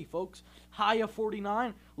raincoats ready, folks. High of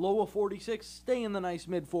 49, low of 46. Stay in the nice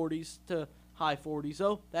mid-40s to high 40s,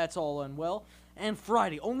 though. That's all and well. And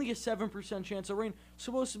Friday, only a 7% chance of rain.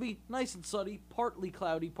 Supposed to be nice and sunny, partly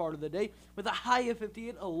cloudy part of the day, with a high of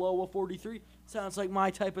 58, a low of 43. Sounds like my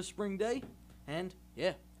type of spring day. And,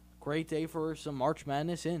 yeah, great day for some March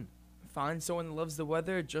Madness in. Find someone that loves the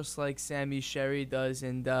weather just like Sammy Sherry does,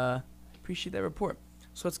 and appreciate that report.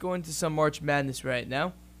 So let's go into some March Madness right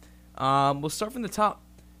now. We'll start from the top.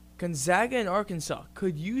 Gonzaga and Arkansas.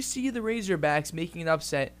 Could you see the Razorbacks making an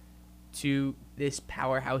upset to this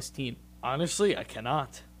powerhouse team? Honestly, I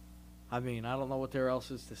cannot. I mean, I don't know what there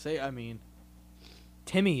else is to say. I mean,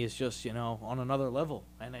 Timmy is just, on another level.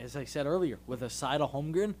 And as I said earlier, with a side of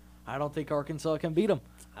Holmgren, I don't think Arkansas can beat them.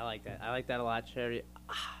 I like that. I like that a lot, Sherry.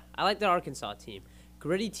 I like the Arkansas team.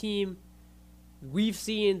 Gritty team. We've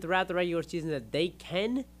seen throughout the regular season that they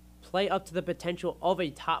can play up to the potential of a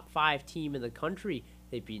top 5 team in the country.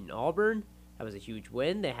 They've beaten Auburn. That was a huge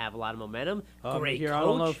win. They have a lot of momentum. Great Here, coach. I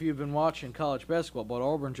don't know if you've been watching college basketball, but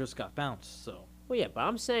Auburn just got bounced, so. Well, yeah, but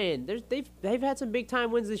I'm saying they've had some big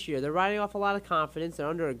time wins this year. They're riding off a lot of confidence. They're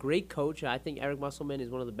under a great coach. I think Eric Musselman is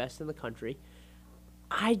one of the best in the country.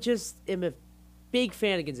 I just am a big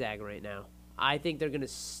fan of Gonzaga right now. I think they're going to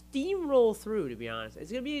steamroll through, to be honest.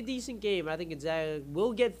 It's going to be a decent game. I think Gonzaga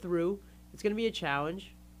will get through. It's going to be a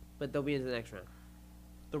challenge, but they'll be into the next round.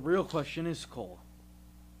 The real question is, Cole,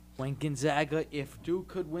 when Gonzaga, if Duke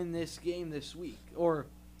could win this game this week, or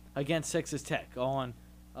against Texas Tech on,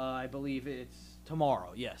 I believe it's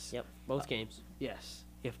tomorrow, yes. Yep, both games. Yes.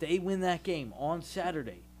 If they win that game on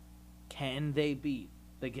Saturday, can they beat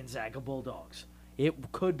the Gonzaga Bulldogs?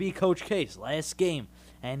 It could be Coach K's last game,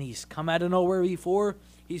 and he's come out of nowhere before.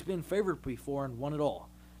 He's been favored before and won it all.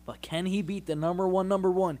 But can he beat the number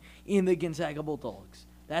one in the Gonzaga Bulldogs?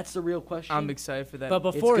 That's the real question. I'm excited for that. But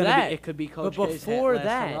before that, it could be Coach but K's before last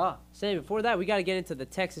that, hurrah. before that, we got to get into the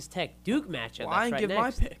Texas Tech Duke matchup. Well, I that's didn't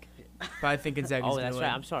right give next. my pick. But I think Gonzaga's Oh, going to that's win.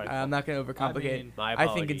 right. I'm sorry. I'm not going to overcomplicate it. mean, My I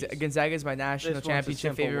think apologies. Gonzaga's my national This one's a championship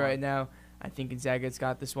simple favorite one. right now. I think Gonzaga's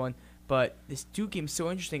got this one. But this Duke game's so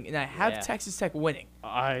interesting, and I have Yeah. Texas Tech winning.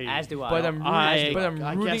 As do I. But I'm rooting.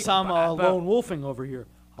 I rooting guess I'm but- lone wolfing over here.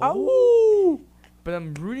 But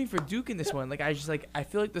I'm rooting for Duke in this one. I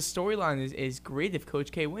feel like the storyline is great if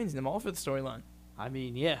Coach K wins, and I'm all for the storyline. I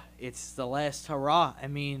mean, yeah, it's the last hurrah. I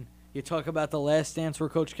mean, you talk about the last dance for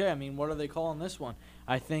Coach K. I mean, what are they calling this one?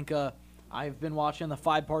 I think I've been watching the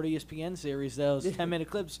 5-part ESPN series, those 10-minute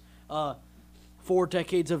clips, 4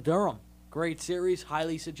 Decades of Durham. Great series,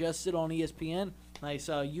 highly suggested on ESPN. Nice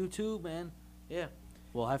YouTube, man. Yeah,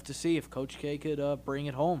 we'll have to see if Coach K could bring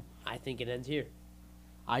it home. I think it ends here.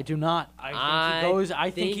 I do not.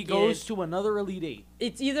 I think he goes to another Elite Eight.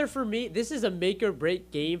 It's either for me. This is a make or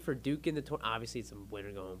break game for Duke in the tournament. Obviously, it's a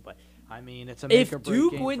winner going home, but I mean, it's a make or if break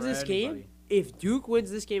Duke game wins for this anybody. game, if Duke wins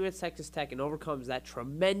this game at Texas Tech and overcomes that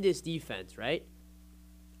tremendous defense, right?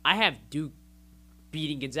 I have Duke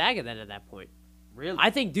beating Gonzaga then at that point. Really?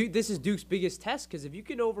 I think this is Duke's biggest test because if you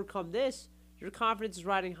can overcome this, your confidence is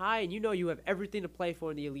riding high, and you have everything to play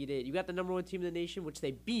for in the Elite Eight. You got the number 1 team in the nation, which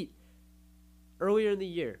they beat earlier in the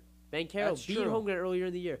year. Bankero That's beat true. Holmgren earlier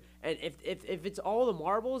in the year. And if it's all the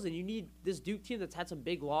marbles and you need this Duke team that's had some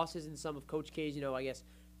big losses in some of Coach K's, I guess,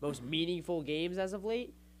 most meaningful games as of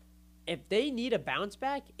late, if they need a bounce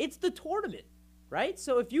back, it's the tournament, right?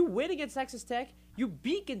 So if you win against Texas Tech, you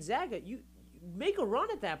beat Gonzaga, you make a run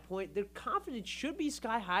at that point. Their confidence should be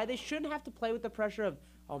sky high. They shouldn't have to play with the pressure of,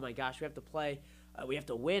 oh my gosh, we have to play. We have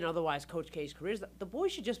to win, otherwise Coach K's career. The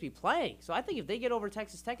boys should just be playing. So I think if they get over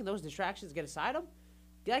Texas Tech and those distractions get aside them,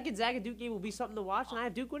 that Gonzaga-Duke game will be something to watch, and I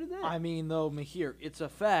have Duke winning that. I mean, though, Mahir, it's a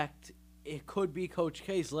fact. It could be Coach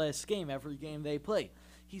K's last game every game they play.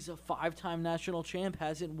 He's a 5-time national champ,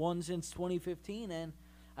 hasn't won since 2015, and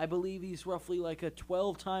I believe he's roughly like a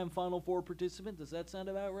 12-time Final Four participant. Does that sound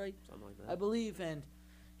about right? Something like that. I believe, and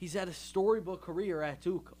he's had a storybook career at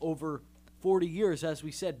Duke over 40 years. As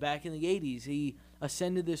we said, back in the 80s, he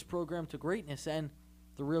ascended this program to greatness, and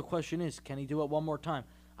the real question is, can he do it one more time?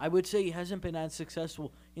 I would say he hasn't been as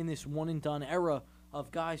successful in this one-and-done era of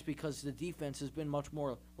guys because the defense has been much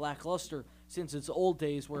more lackluster since its old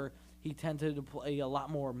days where he tended to play a lot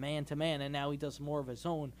more man-to-man, and now he does more of his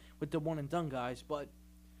own with the one-and-done guys. But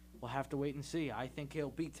we'll have to wait and see. I think he'll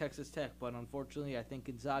beat Texas Tech, but unfortunately, I think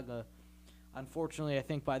Gonzaga, I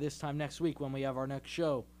think by this time next week when we have our next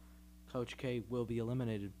show, Coach K will be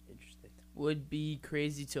eliminated. Interesting. Would be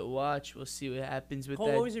crazy to watch. We'll see what happens with Cole,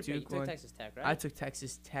 that what was your pick? You Duke took one. Texas Tech, right? I took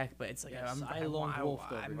Texas Tech, but it's like Yes, I lone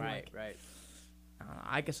wolfed over here. Right.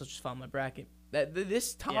 I guess I'll just follow my bracket.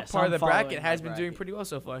 This top Yes, part I'm of the bracket following has my been doing bracket. pretty well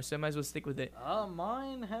so far, so I might as well stick with it.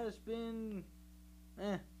 Mine has been,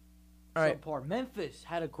 All right. subpar. Memphis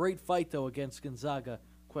had a great fight though against Gonzaga.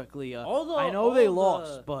 Quickly, Although I know they all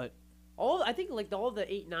lost, the- but I think all the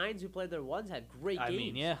 8-9s who played their ones had great games. I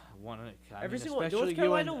mean, yeah, Every single one. especially North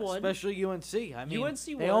Carolina UN won. especially UNC. I mean, UNC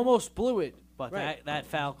they won. almost blew it, but Right. that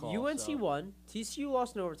foul call. UNC so. won. TCU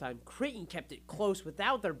lost in overtime. Creighton kept it close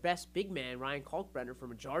without their best big man, Ryan Kalkbrenner, for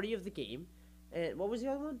majority of the game. And what was the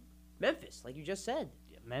other one? Memphis, like you just said.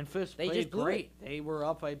 Memphis They played just blew great. They were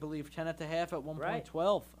up, I believe, 10 at the half at one Right. point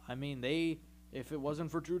 12. I mean, if it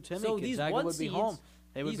wasn't for Drew Timme, So these Gonzaga one would be seeds- home.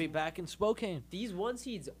 They would these- be back in Spokane. These 1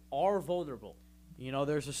 seeds are vulnerable. You know,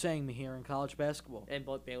 there's a saying here in college basketball. And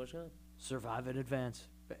both Baylor's gone. survive and advance.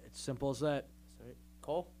 It's simple as that. Sorry.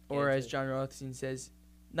 Cole? Or Yeah, as John Rothstein says,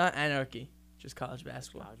 not anarchy, just college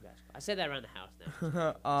basketball. college basketball. I said that around the house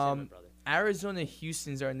now. My brother. Arizona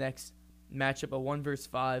Houston's our next matchup, a 1 versus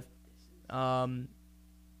 5.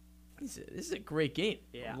 This is a great game.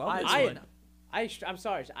 Yeah, Love this I, one. I'm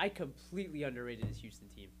sorry. I completely underrated this Houston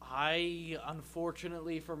team.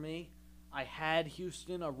 Unfortunately for me, I had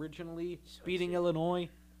Houston originally Switched beating it. Illinois,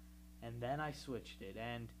 and then I switched it,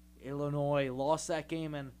 and Illinois lost that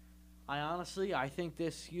game, and I think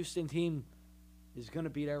this Houston team is going to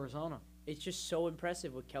beat Arizona. It's just so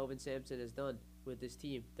impressive what Kelvin Sampson has done with this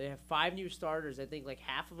team. They have 5 new starters. I think like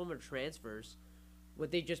half of them are transfers.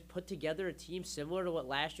 What they just put together a team similar to what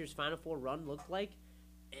last year's Final Four run looked like,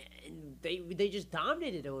 and they just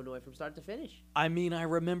dominated Illinois from start to finish. I mean, I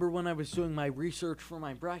remember when I was doing my research for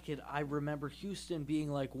my bracket, I remember Houston being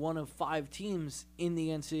like one of 5 teams in the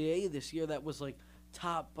NCAA this year that was like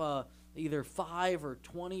top either 5 or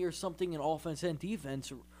 20 or something in offense and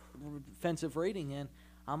defensive rating. And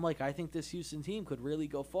I'm like, I think this Houston team could really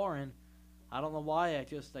go far. And I don't know why I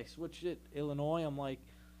switched it. Illinois, I'm like,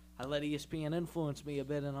 I let ESPN influence me a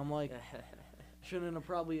bit, and I'm like, shouldn't have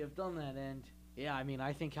probably have done that. And yeah, I mean,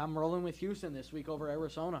 I think I'm rolling with Houston this week over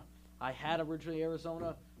Arizona. I had originally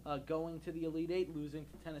Arizona going to the Elite Eight, losing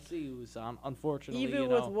to Tennessee, who's unfortunately Even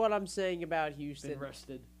with what I'm saying about Houston, been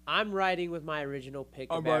rested. I'm riding with my original pick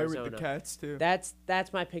I'm of riding Arizona. with the Cats, too.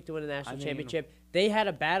 That's my pick to win the national championship. They had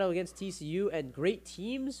a battle against TCU, and great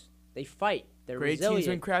teams, they fight. They're Great resilient. teams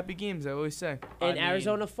win crappy games, I always say. And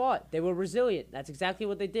Arizona fought. They were resilient. That's exactly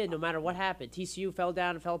what they did, no matter what happened. TCU fell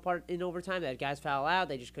down and fell apart in overtime. They had guys foul out.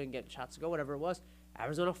 They just couldn't get shots to go, whatever it was.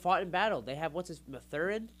 Arizona fought and battled. They have,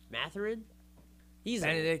 Matherin? He's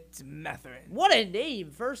Benedict Matherin. What a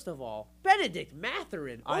name, first of all. Benedict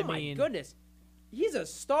Matherin. Oh, my goodness. He's a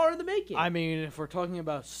star in the making. I mean, if we're talking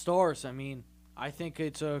about stars, I mean, I think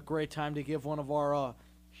it's a great time to give one of our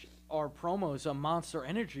promos, Monster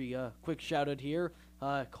Energy, a quick shout out here.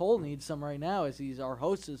 Cole needs some right now as our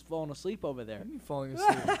host is falling asleep over there. I'm falling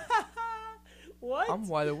asleep. What? I'm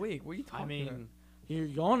wide awake. What are you talking I mean, about? you're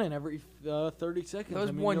yawning every 30 seconds. That was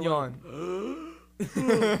I mean, one you're yawn.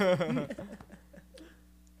 like,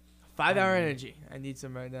 5 hour energy. I need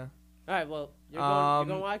some right now. All right, well, you're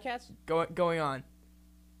going Wildcats? Going on.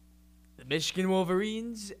 The Michigan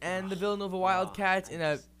Wolverines and the Villanova Wildcats in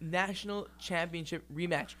a national championship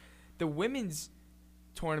rematch. The women's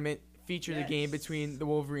tournament featured a game between the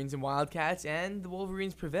Wolverines and Wildcats, and the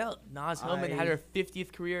Wolverines prevailed. Naz Hillman had her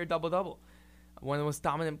 50th career double-double. One of the most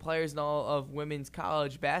dominant players in all of women's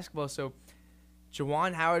college basketball. So,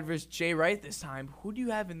 Jawan Howard versus Jay Wright this time. Who do you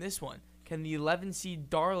have in this one? Can the 11 seed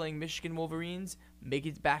darling Michigan Wolverines make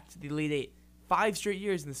it back to the Elite Eight? 5 straight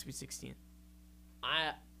years in the Sweet 16.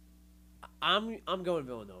 I'm going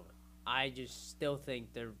Villanova. I just still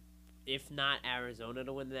think they're, if not Arizona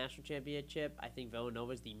to win the national championship, I think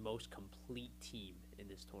Villanova is the most complete team in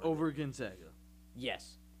this tournament. over Gonzaga.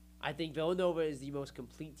 Yes. I think Villanova is the most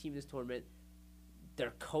complete team in this tournament.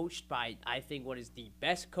 They're coached by, I think, what is the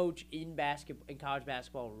best coach in college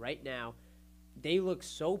basketball right now. They look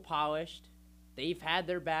so polished. They've had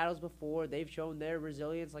their battles before. They've shown their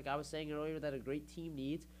resilience, like I was saying earlier, that a great team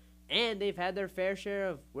needs. And they've had their fair share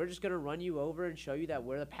of, we're just going to run you over and show you that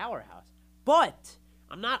we're the powerhouse. But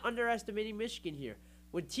I'm not underestimating Michigan here.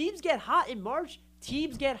 When teams get hot in March,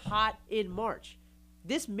 teams get hot in March.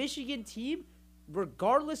 This Michigan team,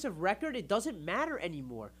 regardless of record, it doesn't matter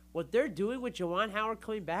anymore. What they're doing with Jawan Howard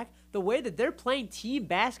coming back, the way that they're playing team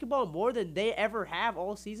basketball more than they ever have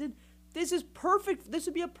all season, this is perfect. This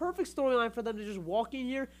would be a perfect storyline for them to just walk in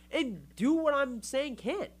here and do what I'm saying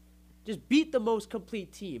can't. Just beat the most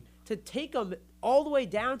complete team to take them all the way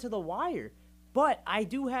down to the wire. But I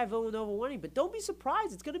do have Villanova winning. But don't be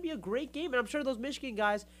surprised. It's going to be a great game. And I'm sure those Michigan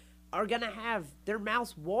guys are going to have their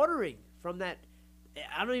mouths watering from that.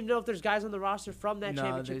 I don't even know if there's guys on the roster from that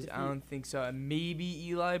championship. I don't think so. Maybe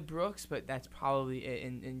Eli Brooks, but that's probably it.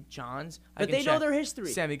 In John's. But they know their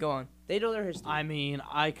history. Sammy, go on. They know their history. I mean,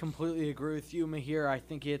 I completely agree with you, Mahir. I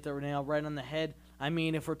think you hit the nail right on the head. I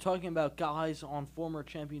mean, if we're talking about guys on former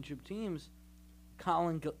championship teams,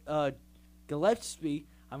 Colin Gillespie,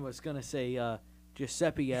 I was going to say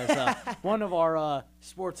Giuseppe, as one of our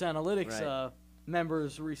sports analytics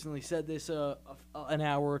members recently said this an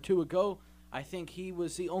hour or two ago. I think he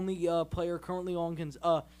was the only player currently on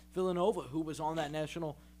Villanova who was on that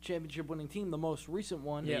national championship winning team, the most recent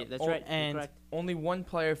one. Yeah, that's Oh, right. You're and correct. Only one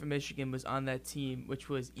player from Michigan was on that team, which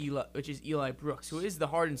is Eli Brooks, who is the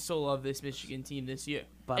heart and soul of this Michigan team this year.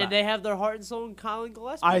 But And they have their heart and soul in Colin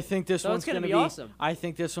Gillespie. I think this So one's it's gonna going to be be awesome. I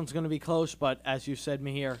think this one's going to be close, but as you said,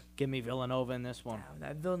 Mihir, give me Villanova in this one. Wow,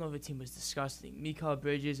 that Villanova team was disgusting. Mikael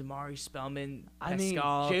Bridges, Amari Spellman, I mean,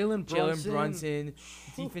 Pascal, Jalen Brunson,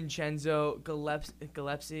 DiVincenzo,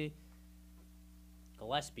 Gillespie.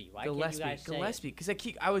 Gillespie. Why can't you guys say it? Gillespie. Because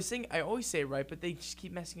I always say it right, but they just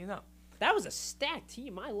keep messing it up. That was a stacked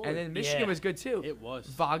team, my lord. And then Michigan Yeah. was good too. It was.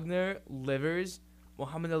 Wagner, Livers,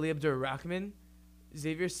 Muhammad Ali Abdur-Rahman,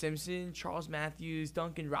 Xavier Simpson, Charles Matthews,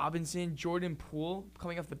 Duncan Robinson, Jordan Poole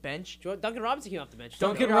coming off the bench. Duncan Robinson came off the bench.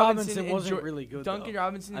 Duncan Robinson wasn't really good, Duncan though.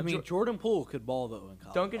 Robinson. I and mean, Jordan Poole could ball, though, in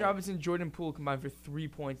college. Duncan Robinson, Jordan Poole combined for 3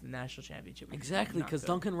 points in the national championship. which is Exactly, not because good.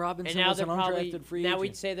 Duncan And Robinson now was they're an probably undrafted free now agent.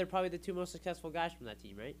 we'd say they're probably the two most successful guys from that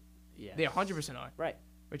team, right? Yeah. They 100% are. Right.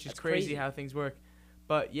 Which is That's crazy, crazy. how things work.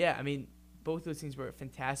 But yeah, I mean, both those teams were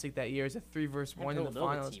fantastic that year. It's a 3 versus 1 in the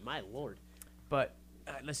Villanova finals. team, my lord. But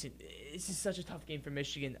listen, this is such a tough game for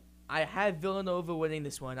Michigan. I had Villanova winning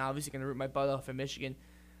this one. Obviously, going to root my butt off for Michigan.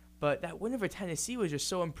 But that win over Tennessee was just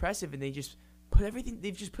so impressive, and they just put everything.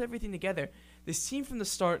 They've just put everything together. This team from the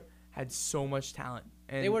start had so much talent.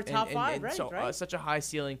 And, They were top five, right? So, Right. such a high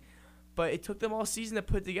ceiling. But it took them all season to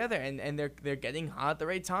put together, and they're getting hot at the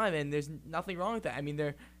right time, and there's nothing wrong with that. I mean,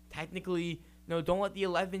 they're technically don't let the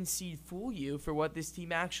 11 seed fool you for what this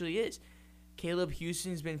team actually is. Caleb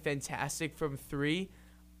Houston's been fantastic from 3.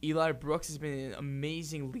 Eli Brooks has been an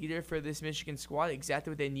amazing leader for this Michigan squad,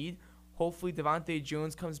 exactly what they need. Hopefully Devontae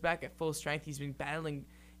Jones comes back at full strength. He's been battling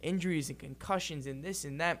injuries and concussions and this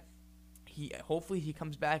and that. Hopefully he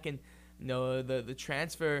comes back and the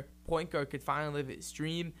transfer point guard could finally live his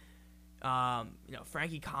dream.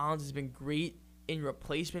 Frankie Collins has been great in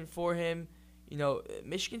replacement for him.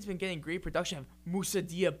 Michigan's been getting great production. Have Moussa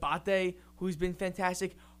Diabate, who's been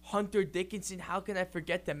fantastic. Hunter Dickinson, how can I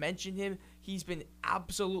forget to mention him? He's been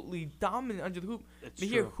absolutely dominant under the hoop. That's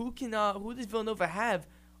Here, true. who does Villanova have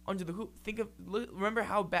under the hoop? Remember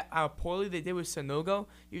how poorly they did with Sanogo,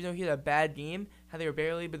 even though he had a bad game, how they were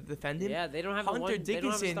barely able to defend him. Yeah, they don't have Hunter they don't have a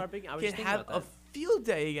Dickinson star big. I was can just thinking have about a that. field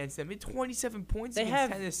day against them. He had 27 points They against have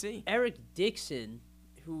Tennessee. Eric Dixon,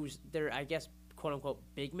 who's their, I guess, quote unquote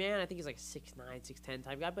big man. I think he's like 6'9", 6'10"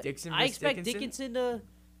 type guy. But Dixon I versus expect Dickinson? Dickinson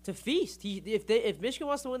to feast. If Michigan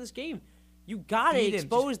wants to win this game, you gotta Feed him,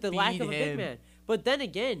 expose just the lack feed of a big him. man. But then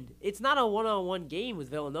again, it's not a one-on-one game with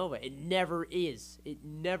Villanova. It never is. It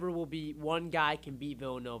never will be. One guy can beat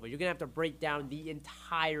Villanova. You're gonna have to break down the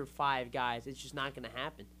entire 5 guys. It's just not gonna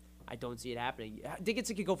happen. I don't see it happening.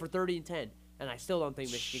 Dickinson could go for 30 and 10, and I still don't think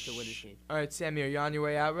Michigan could win this game. All right, Sammy, are you on your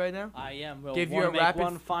way out right now? I am. We'll Give wanna your make rapid,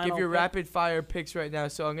 one final pick? rapid fire picks right now.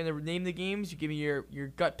 So I'm gonna name the games. You give me your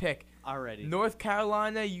gut pick. Already. North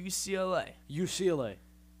Carolina, UCLA, UCLA.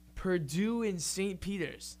 Purdue, and St.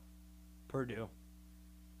 Peter's. Purdue.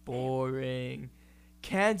 Boring.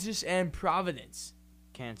 Kansas and Providence.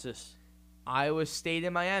 Kansas. Iowa State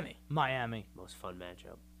and Miami. Miami. Most fun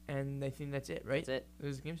matchup. And I think that's it, right? That's it.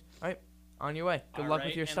 Those are the games. All right, on your way. Good All luck right,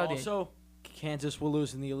 with your and studying. Also, Kansas will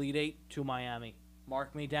lose in the Elite 8 to Miami.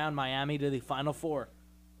 Mark me down, Miami to the Final 4.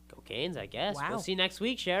 Go Canes, I guess. Wow. We'll see next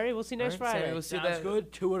week, Sherry. We'll see next All right, Sammy, Friday. we'll see Sounds that.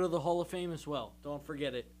 good. 2 out of the Hall of Fame as well. Don't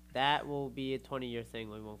forget it. That will be a 20-year thing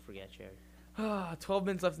we won't forget, Sherry. 12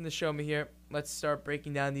 minutes left in the show, me here. Let's start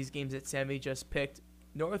breaking down these games that Sammy just picked.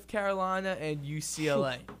 North Carolina and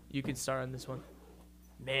UCLA. You can start on this one.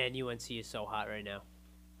 Man, UNC is so hot right now.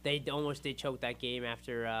 They choked that game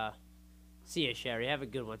after. See ya, Sherry. Have a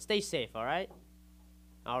good one. Stay safe, all right?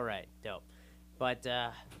 All right, dope. But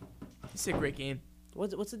It's a great game.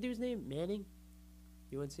 what's the dude's name? Manning?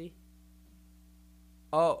 UNC?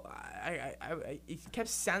 Oh, it kept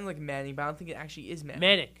sounding like Manning, but I don't think it actually is Manning.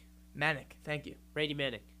 Manic. Manic, thank you. Brady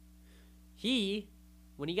Manic.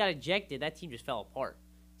 When he got ejected, that team just fell apart.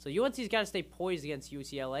 So UNC's got to stay poised against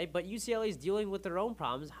UCLA, but UCLA's dealing with their own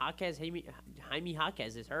problems. Jaime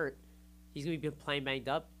Jaquez is hurt. He's going to be playing banged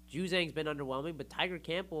up. Juzang's been underwhelming, but Tiger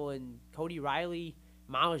Campbell and Cody Riley,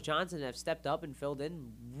 Miles Johnson have stepped up and filled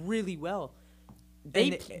in really well.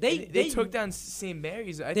 They took down St.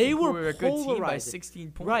 Mary's. I they think were who were a good team by polarizing.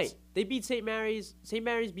 16 points. Right. They beat St. Mary's. St.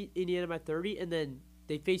 Mary's beat Indiana by 30, and then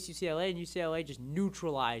they faced UCLA, and UCLA just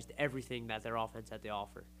neutralized everything that their offense had to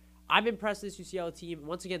offer. I'm impressed with this UCLA team.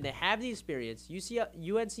 Once again, they have the experience.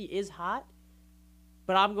 UNC is hot,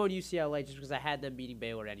 but I'm going UCLA just because I had them beating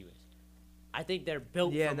Baylor anyways. I think they're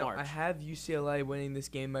built for March. I have UCLA winning this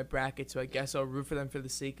game in my bracket, so I guess I'll root for them for the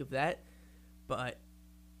sake of that. But,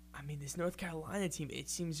 I mean, this North Carolina team, it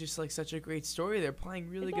seems just like such a great story. They're playing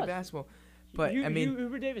really good basketball. But I mean,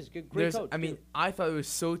 Hubert Davis, great coach. I mean, too. I thought it was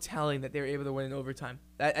so telling that they were able to win in overtime.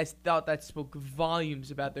 I thought that spoke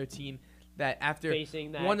volumes about their team. That after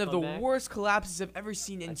Facing that one of the comeback. worst collapses I've ever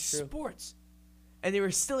seen in That's true. sports, and they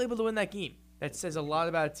were still able to win that game. That says a lot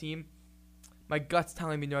about a team. My gut's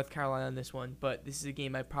telling me North Carolina on this one, but this is a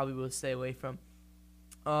game I probably will stay away from.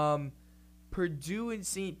 Purdue and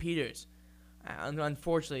St. Peter's.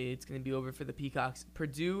 Unfortunately, it's going to be over for the Peacocks.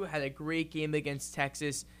 Purdue had a great game against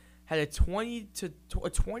Texas. Had a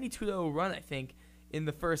 22-0 run, I think, in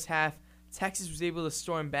the first half. Texas was able to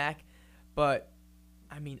storm back, but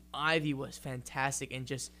I mean, Ivy was fantastic, and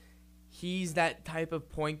just he's that type of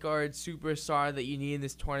point guard superstar that you need in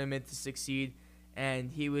this tournament to succeed,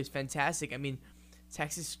 and he was fantastic. I mean,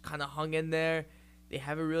 Texas kind of hung in there. They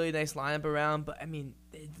have a really nice lineup around, but I mean,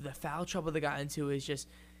 the foul trouble they got into is just,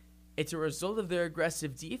 it's a result of their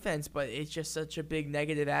aggressive defense, but it's just such a big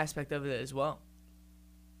negative aspect of it as well.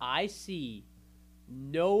 I see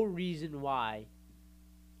no reason why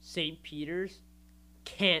St. Peter's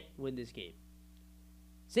can't win this game.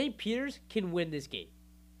 St. Peter's can win this game.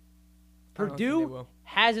 I don't think they Purdue will.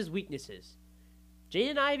 has its weaknesses.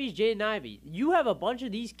 Jaden Ivey's Jaden Ivey. You have a bunch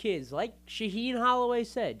of these kids, like Shaheen Holloway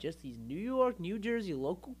said, just these New York, New Jersey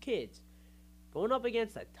local kids going up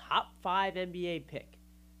against a top 5 NBA pick.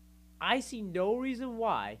 I see no reason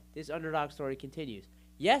why this underdog story continues.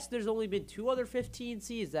 Yes, there's only been 2 other 15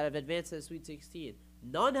 seeds that have advanced to the Sweet 16.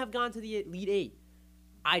 None have gone to the Elite 8.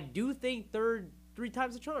 I do think 3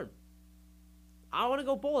 times the charm. I want to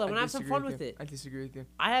go bold. I want to have some fun with it. I disagree with you.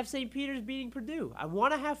 I have St. Peter's beating Purdue. I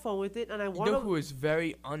want to have fun with it, and I You want know to. who was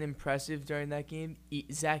very unimpressive during that game?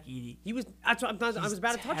 Zach Edey. He was. That's what I was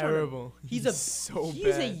about to touch on. Terrible. Him. He's so He's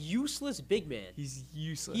a bad. useless big man. He's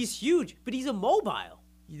useless. He's huge, but he's immobile.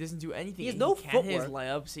 He doesn't do anything. He has no can't hit his footwork.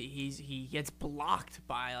 layups. He gets blocked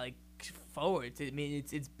by like forwards. I mean,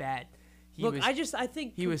 it's bad. Look, I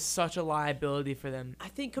think he was such a liability for them. I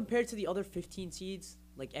think compared to the other 15 seeds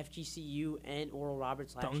like FGCU and Oral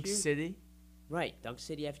Roberts last Dunk year, City. right? Dunk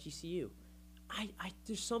City, FGCU.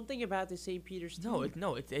 There's something about the St. Peter's team.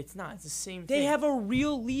 No, it's not. It's the same They thing. have a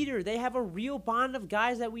real leader. They have a real bond of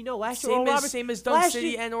guys that we know. Last year, Oral Roberts, same as Dunk last City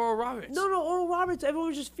year- and Oral Roberts. No, Oral Roberts. Everyone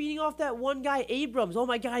was just feeding off that one guy, Abrams. Oh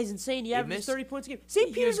my God, he's insane. He averages missed- 30 points a game. St.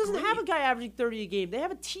 He Peter's was doesn't have a great. guy averaging 30 a game. They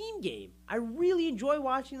have a team game. I really enjoy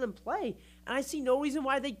watching them play, and I see no reason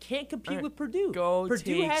why they can't compete All right, with Purdue. Go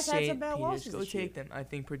Purdue take has had St. some bad Peters. losses Go this year. take them. I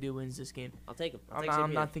think Purdue wins this game. I'll take them.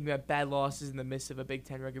 I'm not thinking about bad losses in the midst of a Big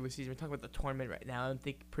Ten regular season. We're talking about the tournament right now. I don't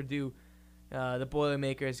think Purdue, the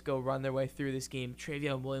Boilermakers, go run their way through this game.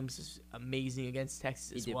 Travion Williams is amazing against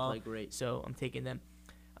Texas He as did well. play great. So I'm taking them.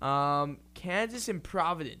 Kansas and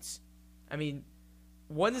Providence. I mean,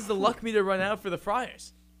 when does the luck meter run out for the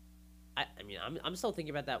Friars? I mean, I'm still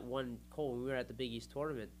thinking about that one, Cole, when we were at the Big East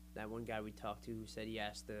tournament. That one guy we talked to who said he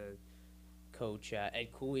asked the coach, Ed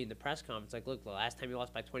Cooley, in the press conference, like, look, the last time you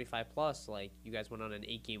lost by 25 plus, like, you guys went on an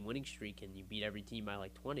 8-game winning streak and you beat every team by,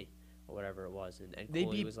 like, 20 or whatever it was. And They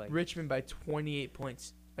Cooley beat was like, Richmond by 28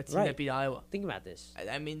 points. A team Right. that beat Iowa. think about this.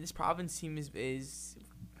 I mean, this Providence team is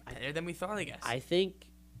better than we thought, I guess. I think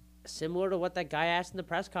similar to what that guy asked in the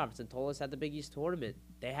press conference and told us at the Big East tournament,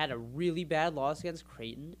 they had a really bad loss against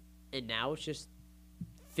Creighton, and now it's just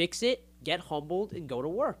fix it, get humbled, and go to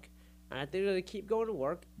work. And I think they're going to keep going to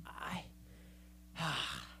work.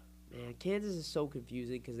 Man, Kansas is so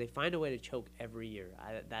confusing because they find a way to choke every year.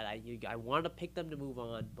 I want to pick them to move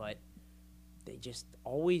on, but they just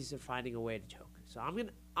always are finding a way to choke. So I'm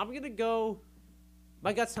gonna go.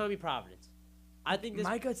 My gut's telling me Providence. I think this.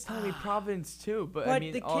 My gut's telling me Providence too, but I But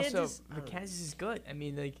mean, the also Kansas- the Kansas is good. I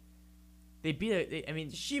mean, like they beat I mean,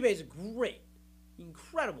 Shibe is great,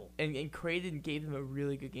 incredible. and Creighton gave them a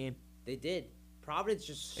really good game. They did. Providence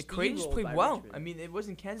just And Creighton just steamrolled played by well. Richmond. I mean, it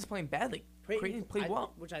wasn't Kansas playing badly. Creighton played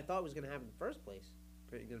well. which I thought was going to happen in the first place.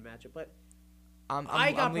 Pretty good matchup, but I'm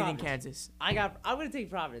I got leaning Providence. Kansas. I'm going to take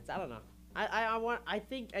Providence. I don't know. I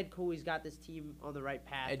think Ed Cooley's got this team on the right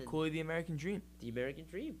path. Ed and Cooley, the American Dream. the American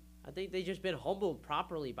Dream. I think they've just been humbled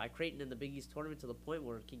properly by Creighton in the Big East tournament to the point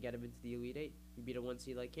where it can get them into the Elite Eight. You beat a 1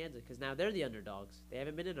 seed like Kansas because now they're the underdogs. They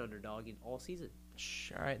haven't been an underdog in all season.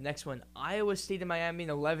 All right, next one. Iowa State and Miami,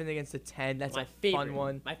 an 11 against a 10. That's My a favorite fun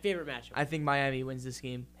one. My favorite matchup. I think Miami wins this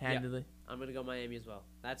game handily. I'm gonna go Miami as well.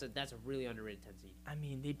 That's a really underrated 10 seed. I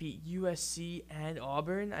mean, they beat USC and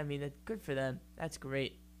Auburn. I mean, that's good for them. That's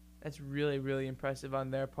great. That's really, really impressive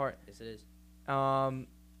on their part. Yes, it is.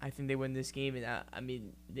 I think they win this game, and I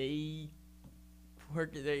mean,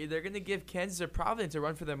 they're gonna give Kansas or Providence a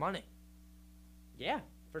run for their money. Yeah,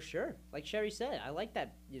 for sure. Like Sherry said, I like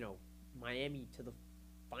that. Miami to the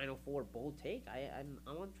Final Four bold take. I'm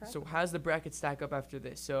on track. So how's the bracket stack up after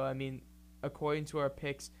this? So I mean, according to our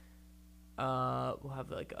picks, we'll have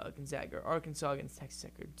like Gonzaga or Arkansas against Texas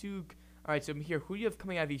Tech or Duke. All right, so here, who do you have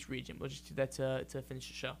coming out of each region? We'll just do that to finish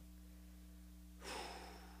the show.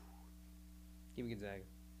 Give me Gonzaga.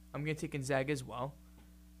 I'm going to take Gonzaga as well.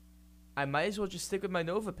 I might as well just stick with my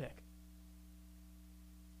Nova pick.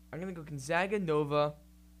 I'm going to go Gonzaga, Nova.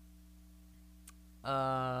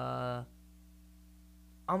 I'm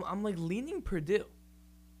like leaning Purdue.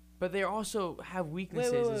 But they also have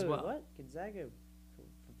weaknesses as well. What? Gonzaga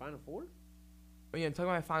for Final Four? Oh, yeah, I'm talking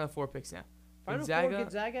about my Final Four picks now. Final Four,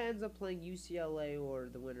 Gonzaga ends up playing UCLA or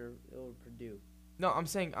the winner or Purdue. No, I'm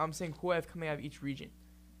saying who I have coming out of each region.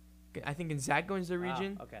 I think Gonzaga wins their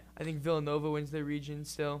region. Okay. I think Villanova wins their region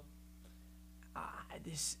still.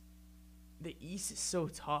 The East is so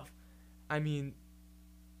tough. I mean,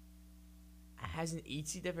 has an 8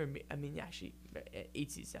 seed ever made? I mean, actually,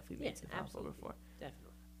 8 seed's definitely made to the Final Four before.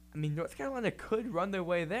 Definitely. I mean, North Carolina could run their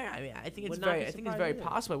way there. I mean, I think it's Would very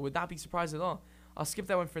possible. I would not be surprised at all. I'll skip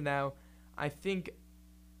that one for now. I think.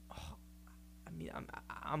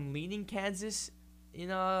 I'm leaning Kansas in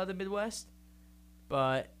the Midwest,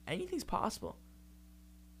 but anything's possible.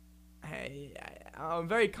 I'm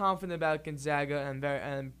very confident about Gonzaga, and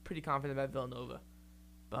I'm pretty confident about Villanova,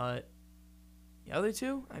 but the other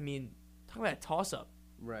two, I mean, talking about a toss-up.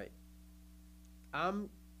 Right. I'm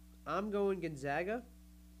going Gonzaga.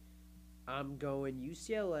 I'm going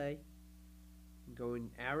UCLA. I'm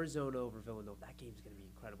going Arizona over Villanova. That game's going to be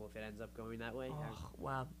incredible if it ends up going that way. Oh,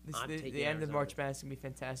 wow. I'm The taking end of Arizona. March Madness is going to be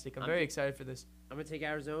fantastic. I'm very excited for this. I'm going to take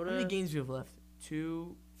Arizona. How many games do we have left?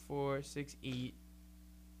 2, 4, 6, 8.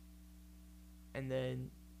 And then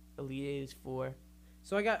Elite 8 is 4.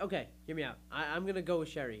 So okay, hear me out. I'm going to go with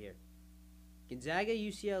Sherry here. Gonzaga,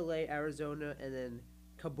 UCLA, Arizona, and then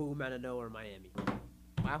kaboom out of nowhere, Miami.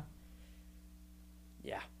 Wow.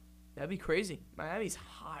 Yeah. That'd be crazy. Miami's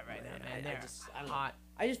hot right now, man. They're I don't know. hot.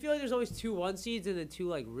 I just feel like there's always 2 1 seeds and then 2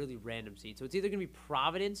 like really random seeds. So it's either going to be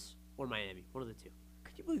Providence or Miami. One of the 2.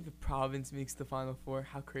 Could you believe if Providence makes the Final Four?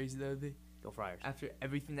 How crazy that would be. Go Friars. After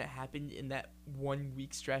everything that happened in that 1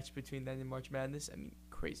 week stretch between then and March Madness. I mean,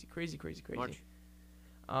 crazy. March.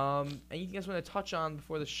 Anything else you want to touch on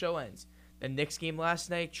before the show ends? The Knicks game last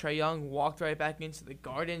night, Trae Young walked right back into the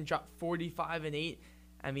Garden, dropped 45 and 8.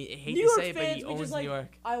 I mean, I hate New to York say it, but he fans, owns New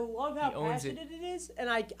York. I love how He owns it. passionate it is, and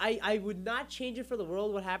I would not change it for the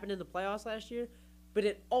world what happened in the playoffs last year, but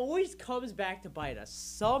it always comes back to bite us.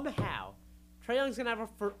 Somehow, Trae Young's going to have a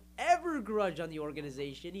forever grudge on the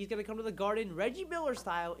organization. He's going to come to the Garden Reggie Miller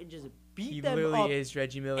style and just beat them up. He literally is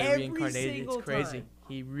Reggie Miller every reincarnated. single It's crazy. time.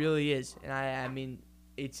 He really is. And I mean,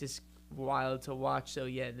 it's just wild to watch. So,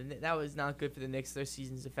 yeah, that was not good for the Knicks. Their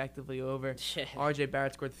season's effectively over. RJ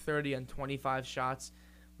Barrett scored 30 on 25 shots.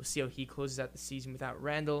 We'll see how he closes out the season without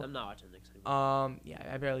Randall. I'm not watching the Knicks anymore. Yeah,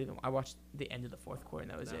 I barely even. I watched the end of the fourth quarter,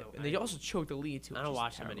 and that was it. And they also choked the lead too. I don't which is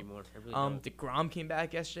watch them terrible. anymore. I really don't. DeGrom came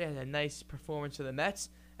back yesterday, had a nice performance for the Mets.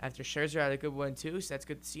 After Scherzer had a good one too, so that's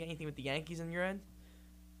good to see. Anything with the Yankees on your end?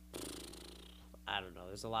 I don't know.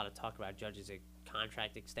 There's a lot of talk about Judge's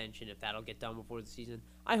contract extension, if that'll get done before the season.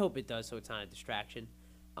 I hope it does, so it's not a distraction.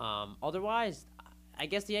 Otherwise, I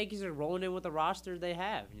guess the Yankees are rolling in with the roster they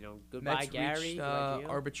have. You know, goodbye Mets Gary. reached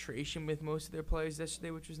arbitration with most of their players yesterday,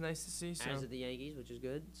 which was nice to see. So. As of the Yankees, which is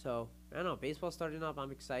good. So I don't know. Baseball's starting up.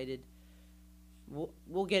 I'm excited.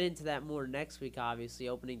 We'll get into that more next week. Obviously,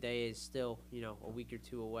 opening day is still a week or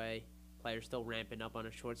 2 away. Players still ramping up on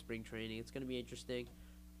a short spring training. It's going to be interesting.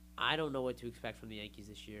 I don't know what to expect from the Yankees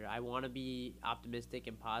this year. I want to be optimistic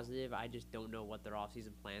and positive. I just don't know what their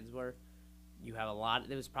offseason plans were. You have a lot.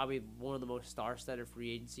 It was probably one of the most star-studded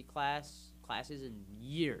free agency classes in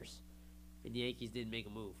years, and the Yankees didn't make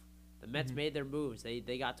a move. The Mets made their moves.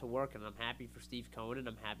 They got to work, and I'm happy for Steve Cohen, and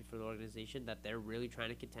I'm happy for the organization that they're really trying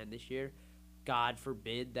to contend this year. God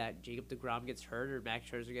forbid that Jacob deGrom gets hurt or Max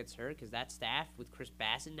Scherzer gets hurt, because that staff with Chris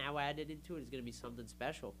Bassett now added into it is going to be something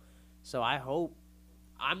special. So I hope.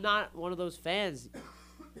 I'm not one of those fans.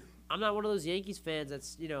 I'm not one of those Yankees fans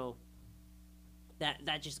that's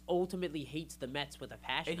that just ultimately hates the Mets with a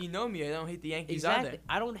passion. And you know me, I don't hate the Yankees Exactly. either.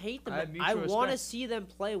 I don't hate them. I have I mutual want to respect. see them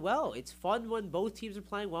play well. It's fun when both teams are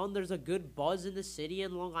playing well and there's a good buzz in the city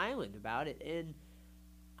and Long Island about it. And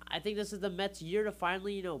I think this is the Mets' year to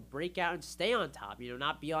finally, break out and stay on top.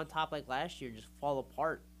 Not be on top like last year and just fall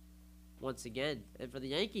apart once again. And for the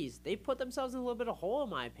Yankees, they put themselves in a little bit of a hole,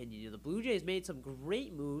 in my opinion. The Blue Jays made some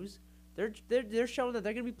great moves. They're showing that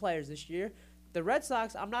they're going to be players this year. The Red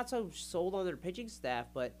Sox, I'm not so sold on their pitching staff,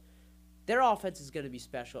 but their offense is going to be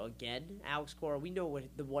special again. Alex Cora, we know what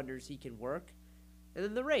the wonders he can work. And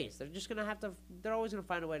then the Rays, they're just going to have to – they're always going to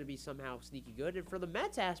find a way to be somehow sneaky good. And for the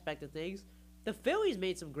Mets aspect of things, The Phillies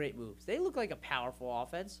made some great moves. They look like a powerful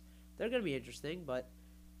offense. They're going to be interesting, but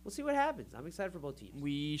we'll see what happens. I'm excited for both teams.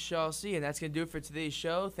 We shall see, and that's going to do it for today's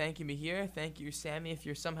show. Thank you, Mihir. Thank you, Sammy, if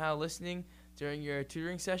you're somehow listening during your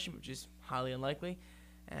tutoring session, which is highly unlikely.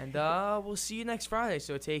 And we'll see you next Friday.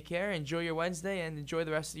 So take care, enjoy your Wednesday, and enjoy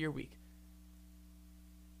the rest of your week.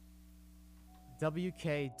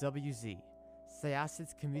 WKWZ,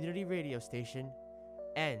 Syosset's community radio station,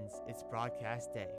 ends its broadcast day.